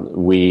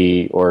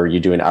 or you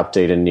do an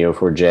update in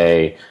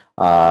Neo4j,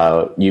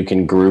 you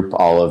can group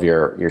all of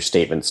your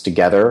statements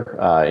together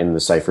in the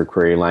Cypher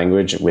query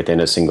language within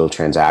a single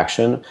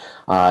transaction.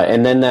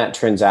 And then that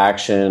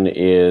transaction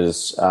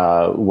is,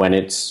 when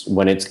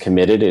it's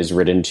committed, is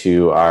written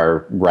to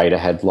our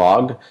write-ahead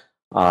log.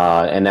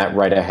 And that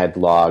write-ahead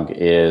log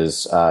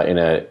is in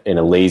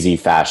a lazy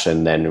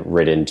fashion then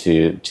written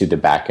to the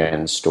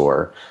backend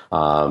store.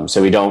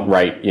 So we don't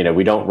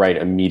write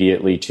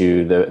immediately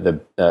to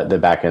the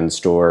backend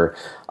store,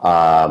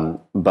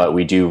 but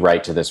we do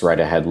write to this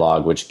write-ahead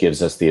log, which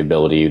gives us the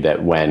ability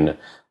that when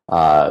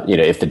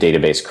if the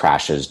database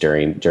crashes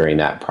during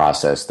that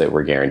process, that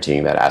we're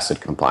guaranteeing that ACID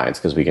compliance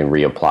because we can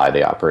reapply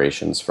the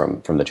operations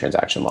from the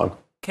transaction log.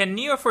 Can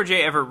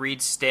Neo4j ever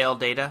read stale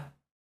data?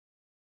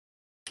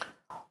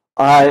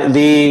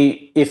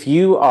 If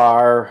you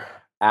are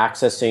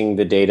accessing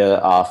the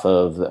data off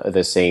of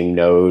the same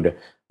node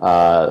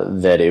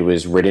that it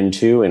was written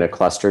to in a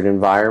clustered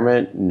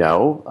environment,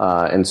 no.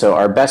 And so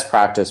our best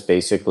practice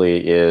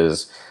basically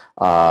is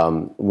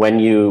when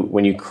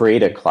you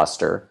create a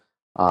cluster,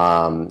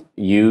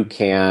 you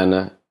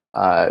can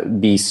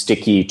be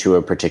sticky to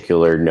a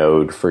particular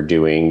node for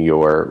doing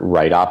your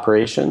write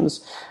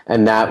operations.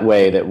 And that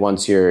way that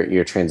once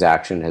your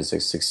transaction has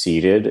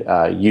succeeded,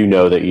 you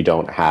know that you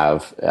don't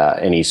have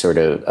any sort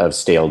of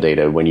stale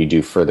data when you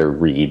do further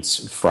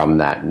reads from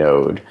that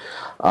node.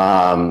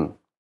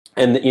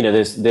 And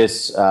this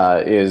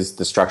is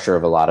the structure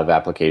of a lot of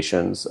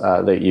applications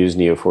that use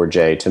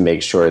Neo4j to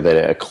make sure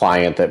that a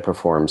client that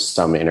performs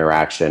some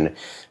interaction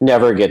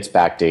never gets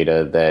back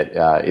data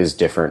that is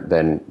different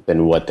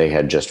than what they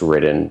had just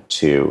written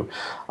to.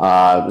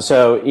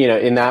 So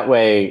in that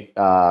way,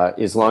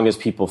 as long as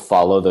people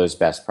follow those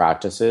best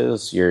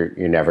practices, you're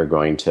never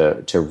going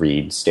to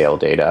read stale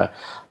data.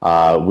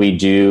 We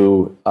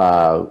do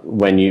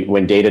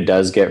when data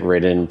does get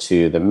written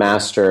to the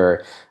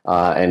master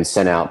and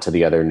sent out to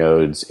the other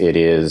nodes, it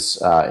is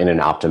in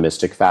an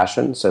optimistic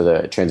fashion. So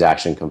the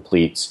transaction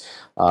completes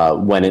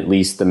when at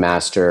least the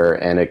master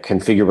and a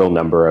configurable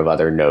number of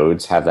other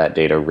nodes have that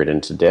data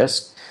written to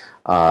disk.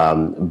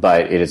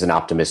 But it is an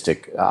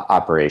optimistic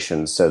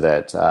operation, so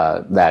that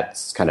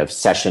that kind of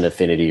session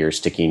affinity or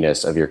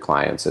stickiness of your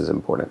clients is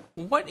important.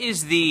 What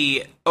is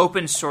the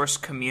open source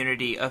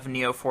community of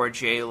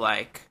Neo4j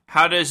like?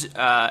 How does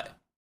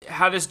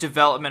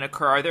development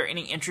occur? Are there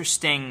any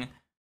interesting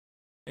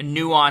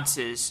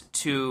nuances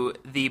to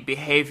the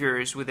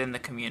behaviors within the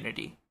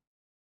community?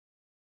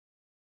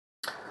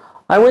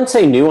 I wouldn't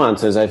say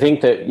nuances. I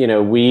think that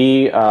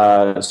we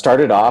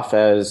started off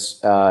as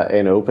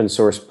an open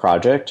source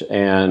project,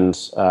 and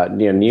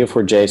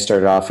Neo4j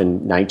started off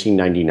in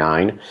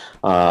 1999.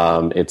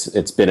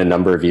 It's been a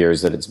number of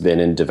years that it's been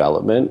in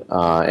development,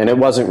 and it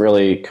wasn't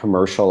really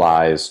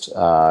commercialized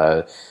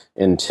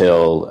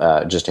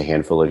until just a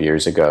handful of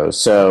years ago.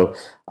 So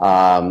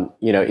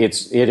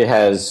it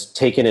has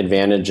taken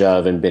advantage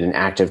of and been an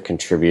active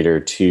contributor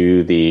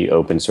to the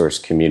open source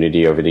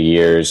community over the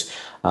years.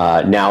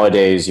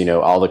 Nowadays,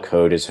 all the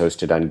code is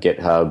hosted on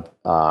GitHub.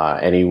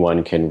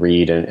 Anyone can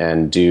read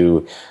and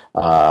do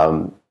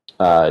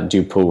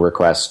pull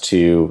requests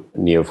to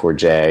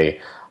Neo4j.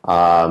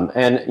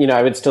 And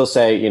I would still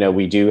say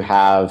we do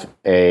have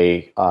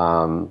a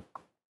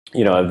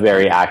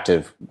very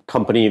active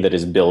company that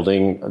is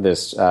building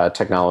this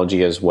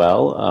technology as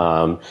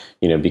well,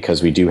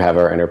 because we do have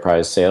our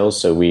enterprise sales.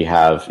 So we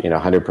have,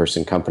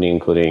 100-person company,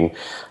 including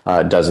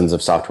dozens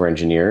of software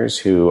engineers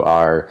who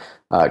are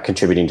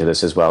contributing to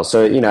this as well.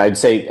 So, I'd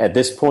say at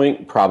this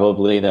point,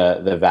 probably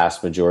the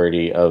vast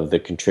majority of the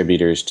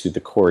contributors to the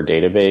core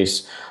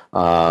database,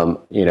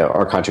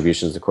 our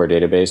contributions to the core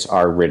database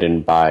are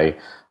written by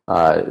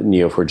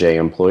Neo4j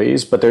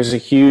employees, but there's a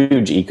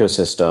huge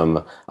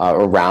ecosystem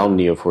around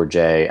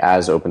Neo4j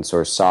as open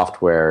source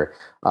software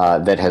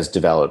that has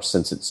developed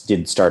since it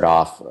did start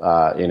off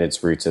in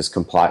its roots as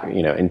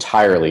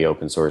entirely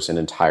open source and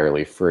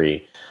entirely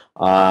free.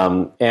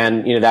 And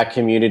that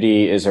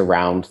community is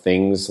around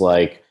things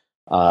like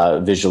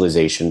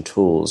visualization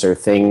tools, or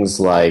things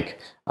like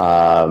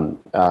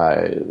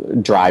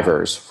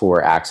drivers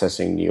for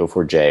accessing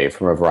Neo4j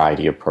from a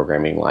variety of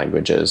programming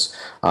languages.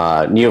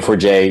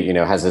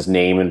 Neo4j, has this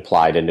name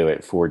implied into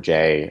it,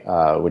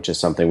 4j, which is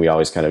something we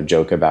always kind of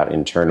joke about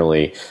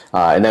internally,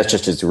 and that's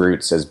just its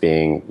roots as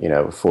being,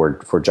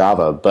 for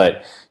Java.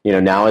 But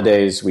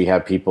nowadays we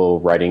have people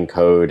writing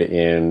code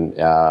in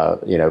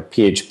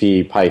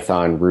PHP,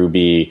 Python,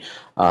 Ruby,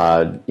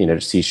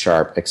 C#,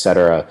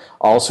 etc.,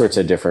 all sorts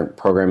of different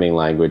programming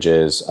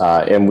languages,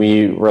 and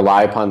we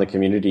rely upon the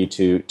community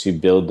to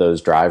build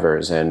those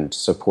drivers and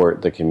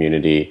support the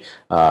community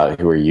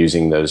who are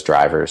using those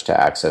drivers to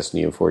access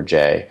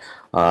Neo4j.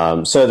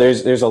 So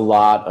there's a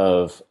lot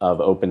of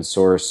open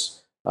source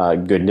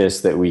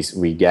goodness that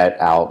we get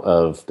out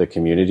of the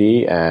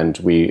community, and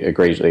we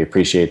greatly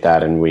appreciate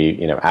that, and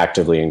we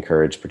actively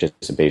encourage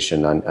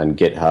participation on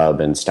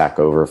GitHub and Stack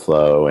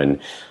Overflow, and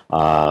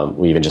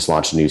we even just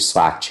launched a new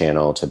Slack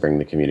channel to bring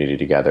the community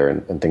together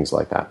and things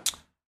like that.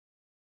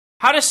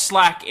 How does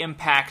Slack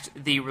impact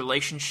the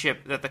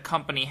relationship that the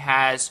company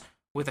has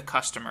with a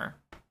customer?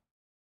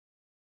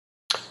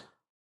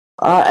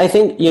 I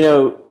think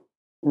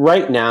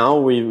right now,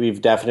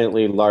 we've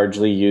definitely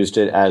largely used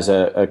it as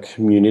a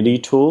community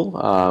tool.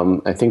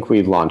 I think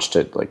we launched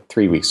it like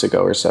 3 weeks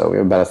ago or so. We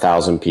have about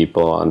 1,000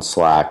 people on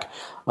Slack.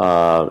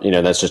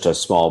 That's just a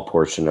small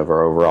portion of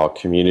our overall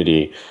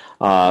community.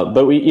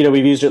 But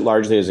we've used it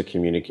largely as a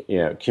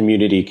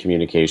community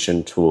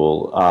communication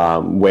tool,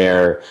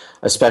 where,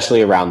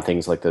 especially around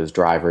things like those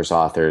drivers,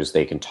 authors,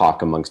 they can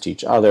talk amongst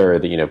each other.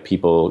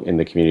 People in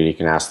the community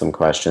can ask them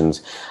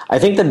questions. I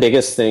think the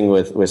biggest thing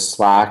with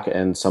Slack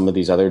and some of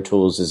these other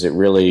tools is it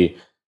really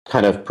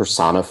kind of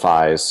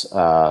personifies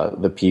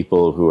the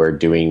people who are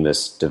doing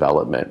this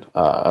development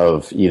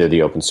of either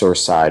the open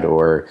source side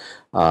or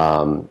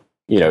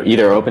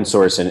either open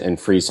source and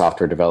free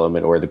software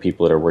development, or the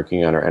people that are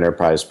working on our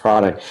enterprise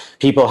product,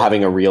 people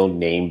having a real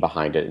name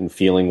behind it and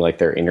feeling like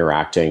they're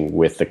interacting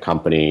with the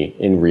company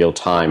in real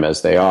time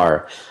as they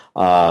are.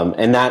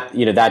 And that,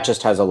 that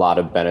just has a lot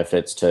of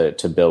benefits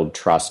to build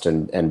trust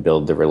and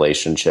build the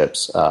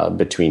relationships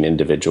between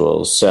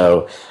individuals.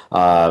 So,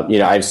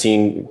 I've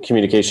seen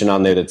communication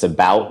on there that's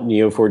about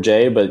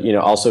Neo4j, but,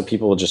 also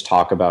people will just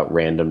talk about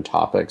random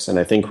topics. And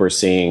I think we're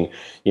seeing,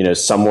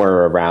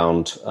 somewhere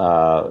around,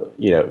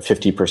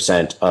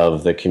 50%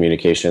 of the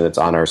communication that's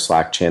on our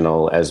Slack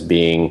channel as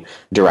being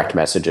direct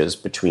messages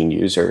between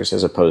users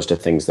as opposed to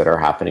things that are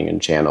happening in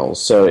channels.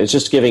 So it's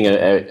just giving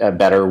a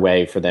better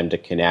way for them to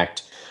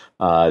connect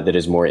that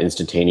is more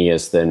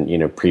instantaneous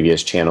than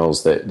previous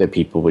channels that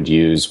people would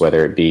use,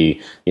 whether it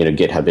be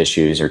GitHub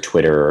issues or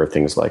Twitter or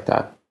things like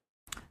that.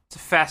 It's a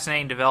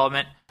fascinating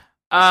development.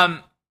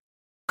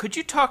 Could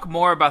you talk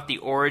more about the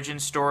origin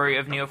story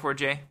of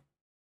Neo4j?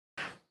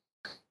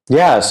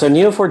 Yeah, so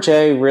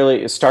Neo4j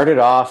really started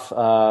off,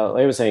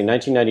 I was saying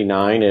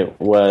 1999. It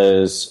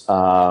was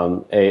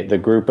the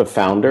group of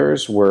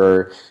founders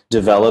were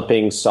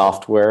developing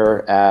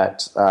software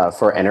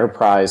for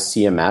enterprise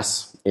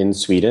CMS in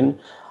Sweden.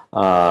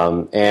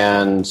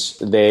 And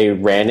they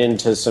ran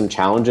into some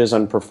challenges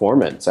on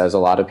performance, as a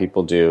lot of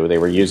people do. They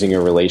were using a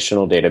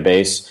relational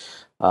database.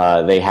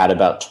 They had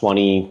about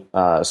 20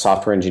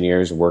 software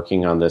engineers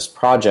working on this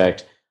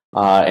project,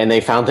 and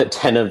they found that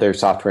 10 of their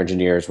software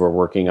engineers were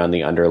working on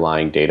the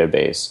underlying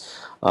database.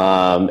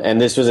 And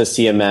this was a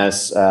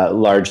CMS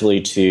largely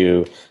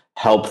to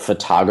help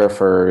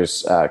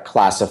photographers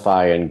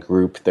classify and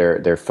group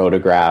their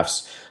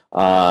photographs.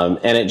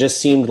 And it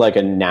just seemed like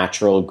a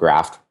natural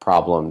graph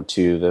problem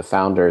to the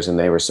founders, and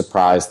they were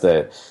surprised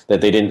that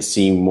they didn't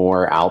see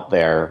more out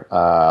there,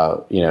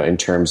 in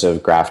terms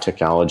of graph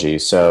technology.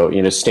 So,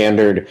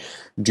 standard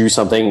drew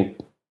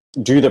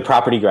the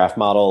property graph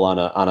model on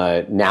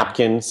a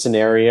napkin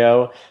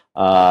scenario,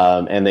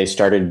 and they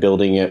started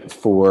building it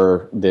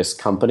for this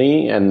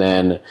company, and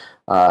then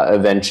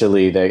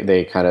eventually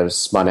they kind of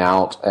spun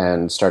out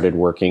and started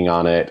working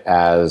on it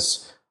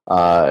as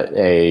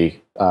a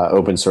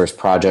open source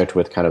project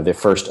with kind of the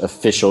first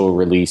official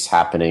release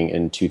happening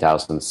in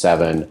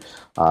 2007.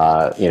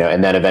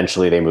 And then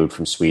eventually they moved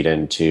from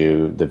Sweden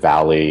to the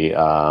Valley,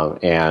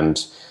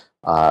 and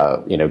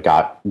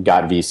got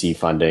VC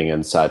funding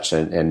and such,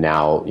 and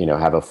now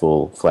have a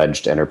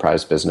full-fledged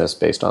enterprise business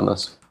based on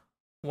this.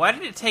 Why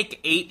did it take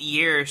 8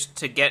 years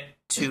to get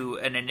to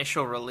an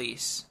initial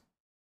release?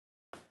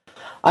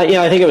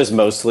 I think it was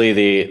mostly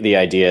the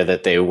idea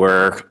that they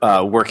were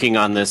working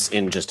on this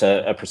in just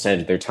a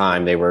percentage of their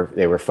time. They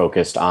were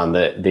focused on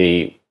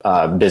the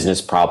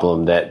business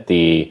problem that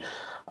the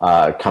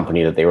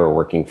company that they were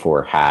working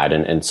for had,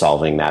 and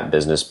solving that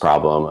business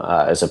problem,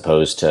 as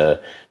opposed to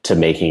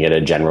making it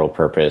a general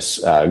purpose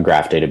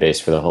graph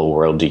database for the whole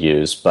world to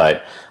use.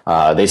 But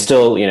they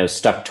still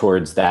stuck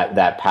towards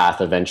that path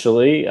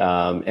eventually.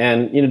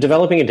 And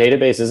developing a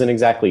database isn't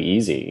exactly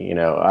easy.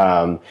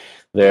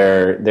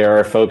 There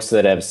are folks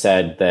that have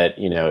said that,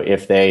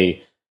 if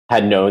they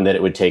had known that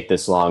it would take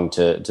this long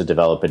to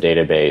develop a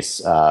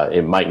database,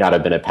 it might not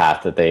have been a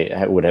path that they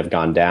would have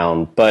gone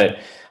down. But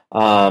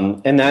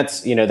and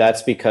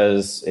that's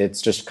because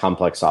it's just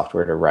complex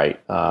software to write,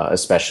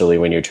 especially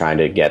when you're trying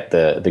to get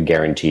the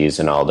guarantees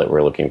and all that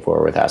we're looking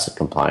for with asset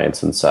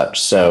compliance and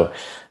such. So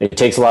it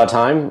takes a lot of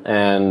time,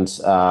 and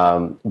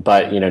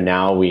but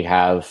now we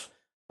have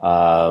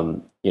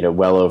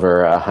well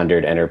over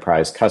 100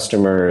 enterprise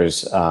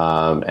customers,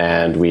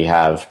 and we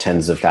have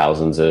tens of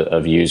thousands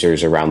of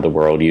users around the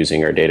world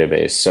using our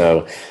database.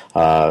 So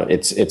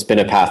it's been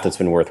a path that's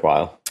been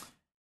worthwhile.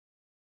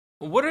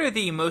 What are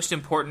the most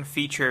important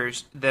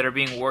features that are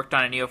being worked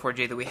on in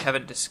Neo4j that we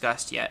haven't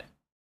discussed yet?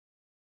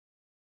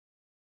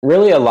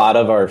 Really, a lot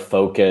of our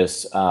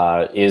focus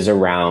is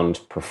around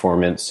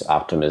performance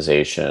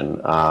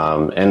optimization.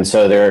 And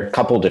so there are a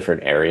couple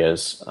different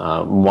areas.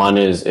 One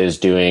is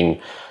doing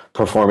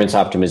performance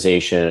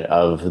optimization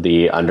of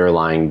the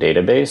underlying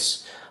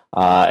database.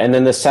 And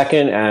then the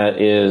second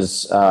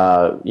is,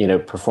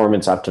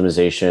 performance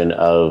optimization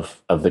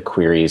of the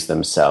queries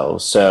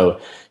themselves.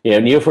 So,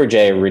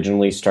 Neo4j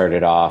originally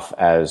started off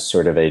as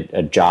sort of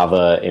a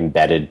Java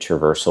embedded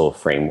traversal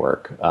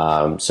framework.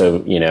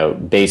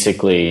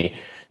 Basically,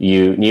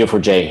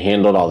 Neo4j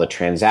handled all the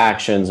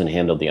transactions and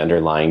handled the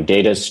underlying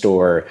data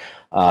store,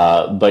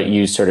 but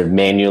you sort of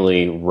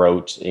manually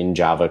wrote in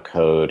Java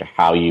code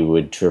how you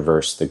would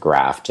traverse the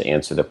graph to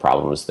answer the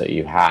problems that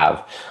you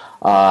have.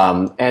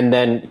 And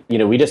then,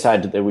 we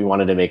decided that we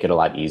wanted to make it a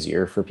lot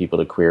easier for people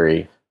to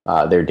query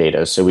their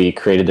data. So we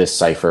created this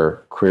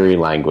Cypher query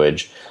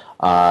language.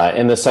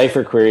 And the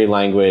Cypher query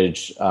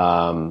language,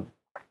 there's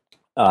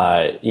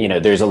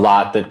a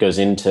lot that goes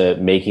into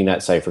making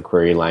that Cypher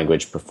query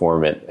language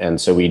performant. And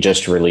so we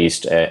just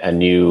released a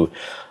new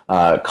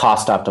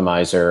cost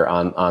optimizer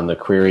on the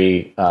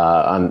query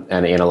and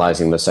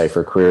analyzing the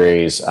Cypher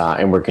queries,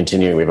 and we're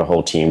continuing. We have a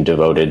whole team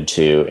devoted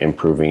to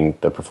improving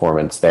the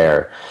performance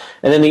there.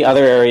 And then the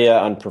other area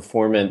on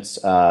performance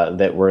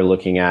that we're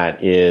looking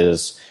at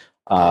is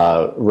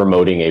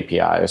remoting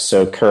APIs.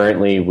 So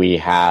currently we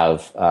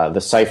have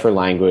the Cypher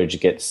language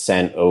gets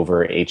sent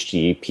over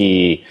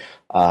HTTP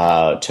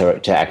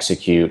to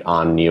execute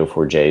on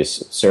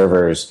Neo4j's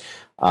servers,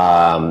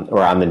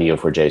 or on the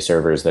Neo4j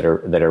servers that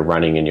are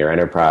running in your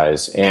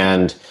enterprise.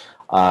 And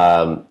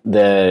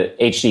the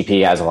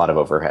HTTP has a lot of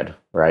overhead,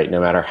 right? No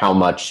matter how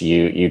much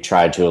you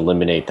try to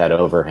eliminate that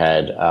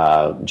overhead,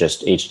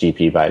 just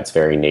HTTP by its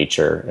very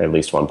nature, at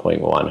least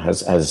 1.1,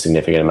 has a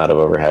significant amount of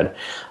overhead.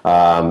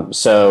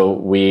 So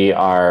we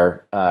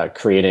are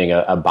creating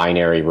a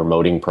binary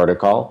remoting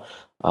protocol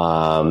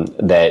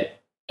that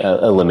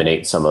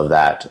eliminates some of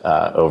that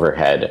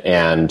overhead.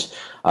 And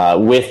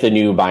with the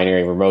new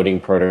binary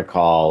remoting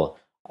protocol,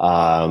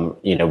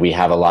 we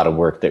have a lot of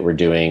work that we're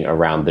doing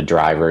around the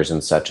drivers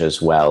and such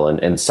as well.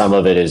 And some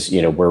of it is,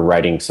 we're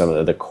writing some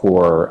of the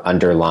core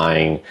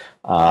underlying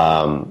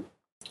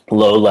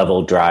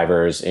low-level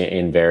drivers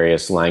in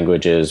various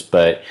languages,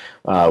 but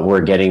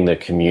we're getting the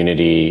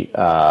community,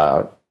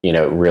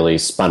 really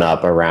spun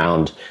up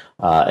around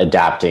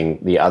adapting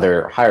the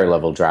other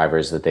higher-level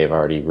drivers that they've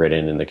already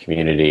written in the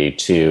community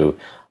to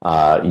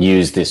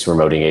use this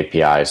remoting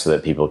API so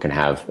that people can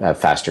have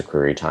faster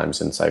query times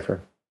in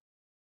Cypher.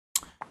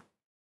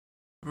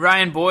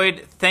 Ryan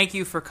Boyd, thank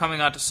you for coming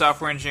on to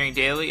Software Engineering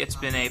Daily. It's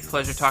been a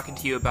pleasure talking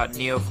to you about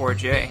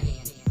Neo4j.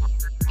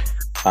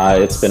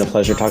 It's been a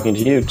pleasure talking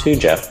to you too,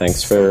 Jeff.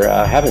 Thanks for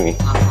having me.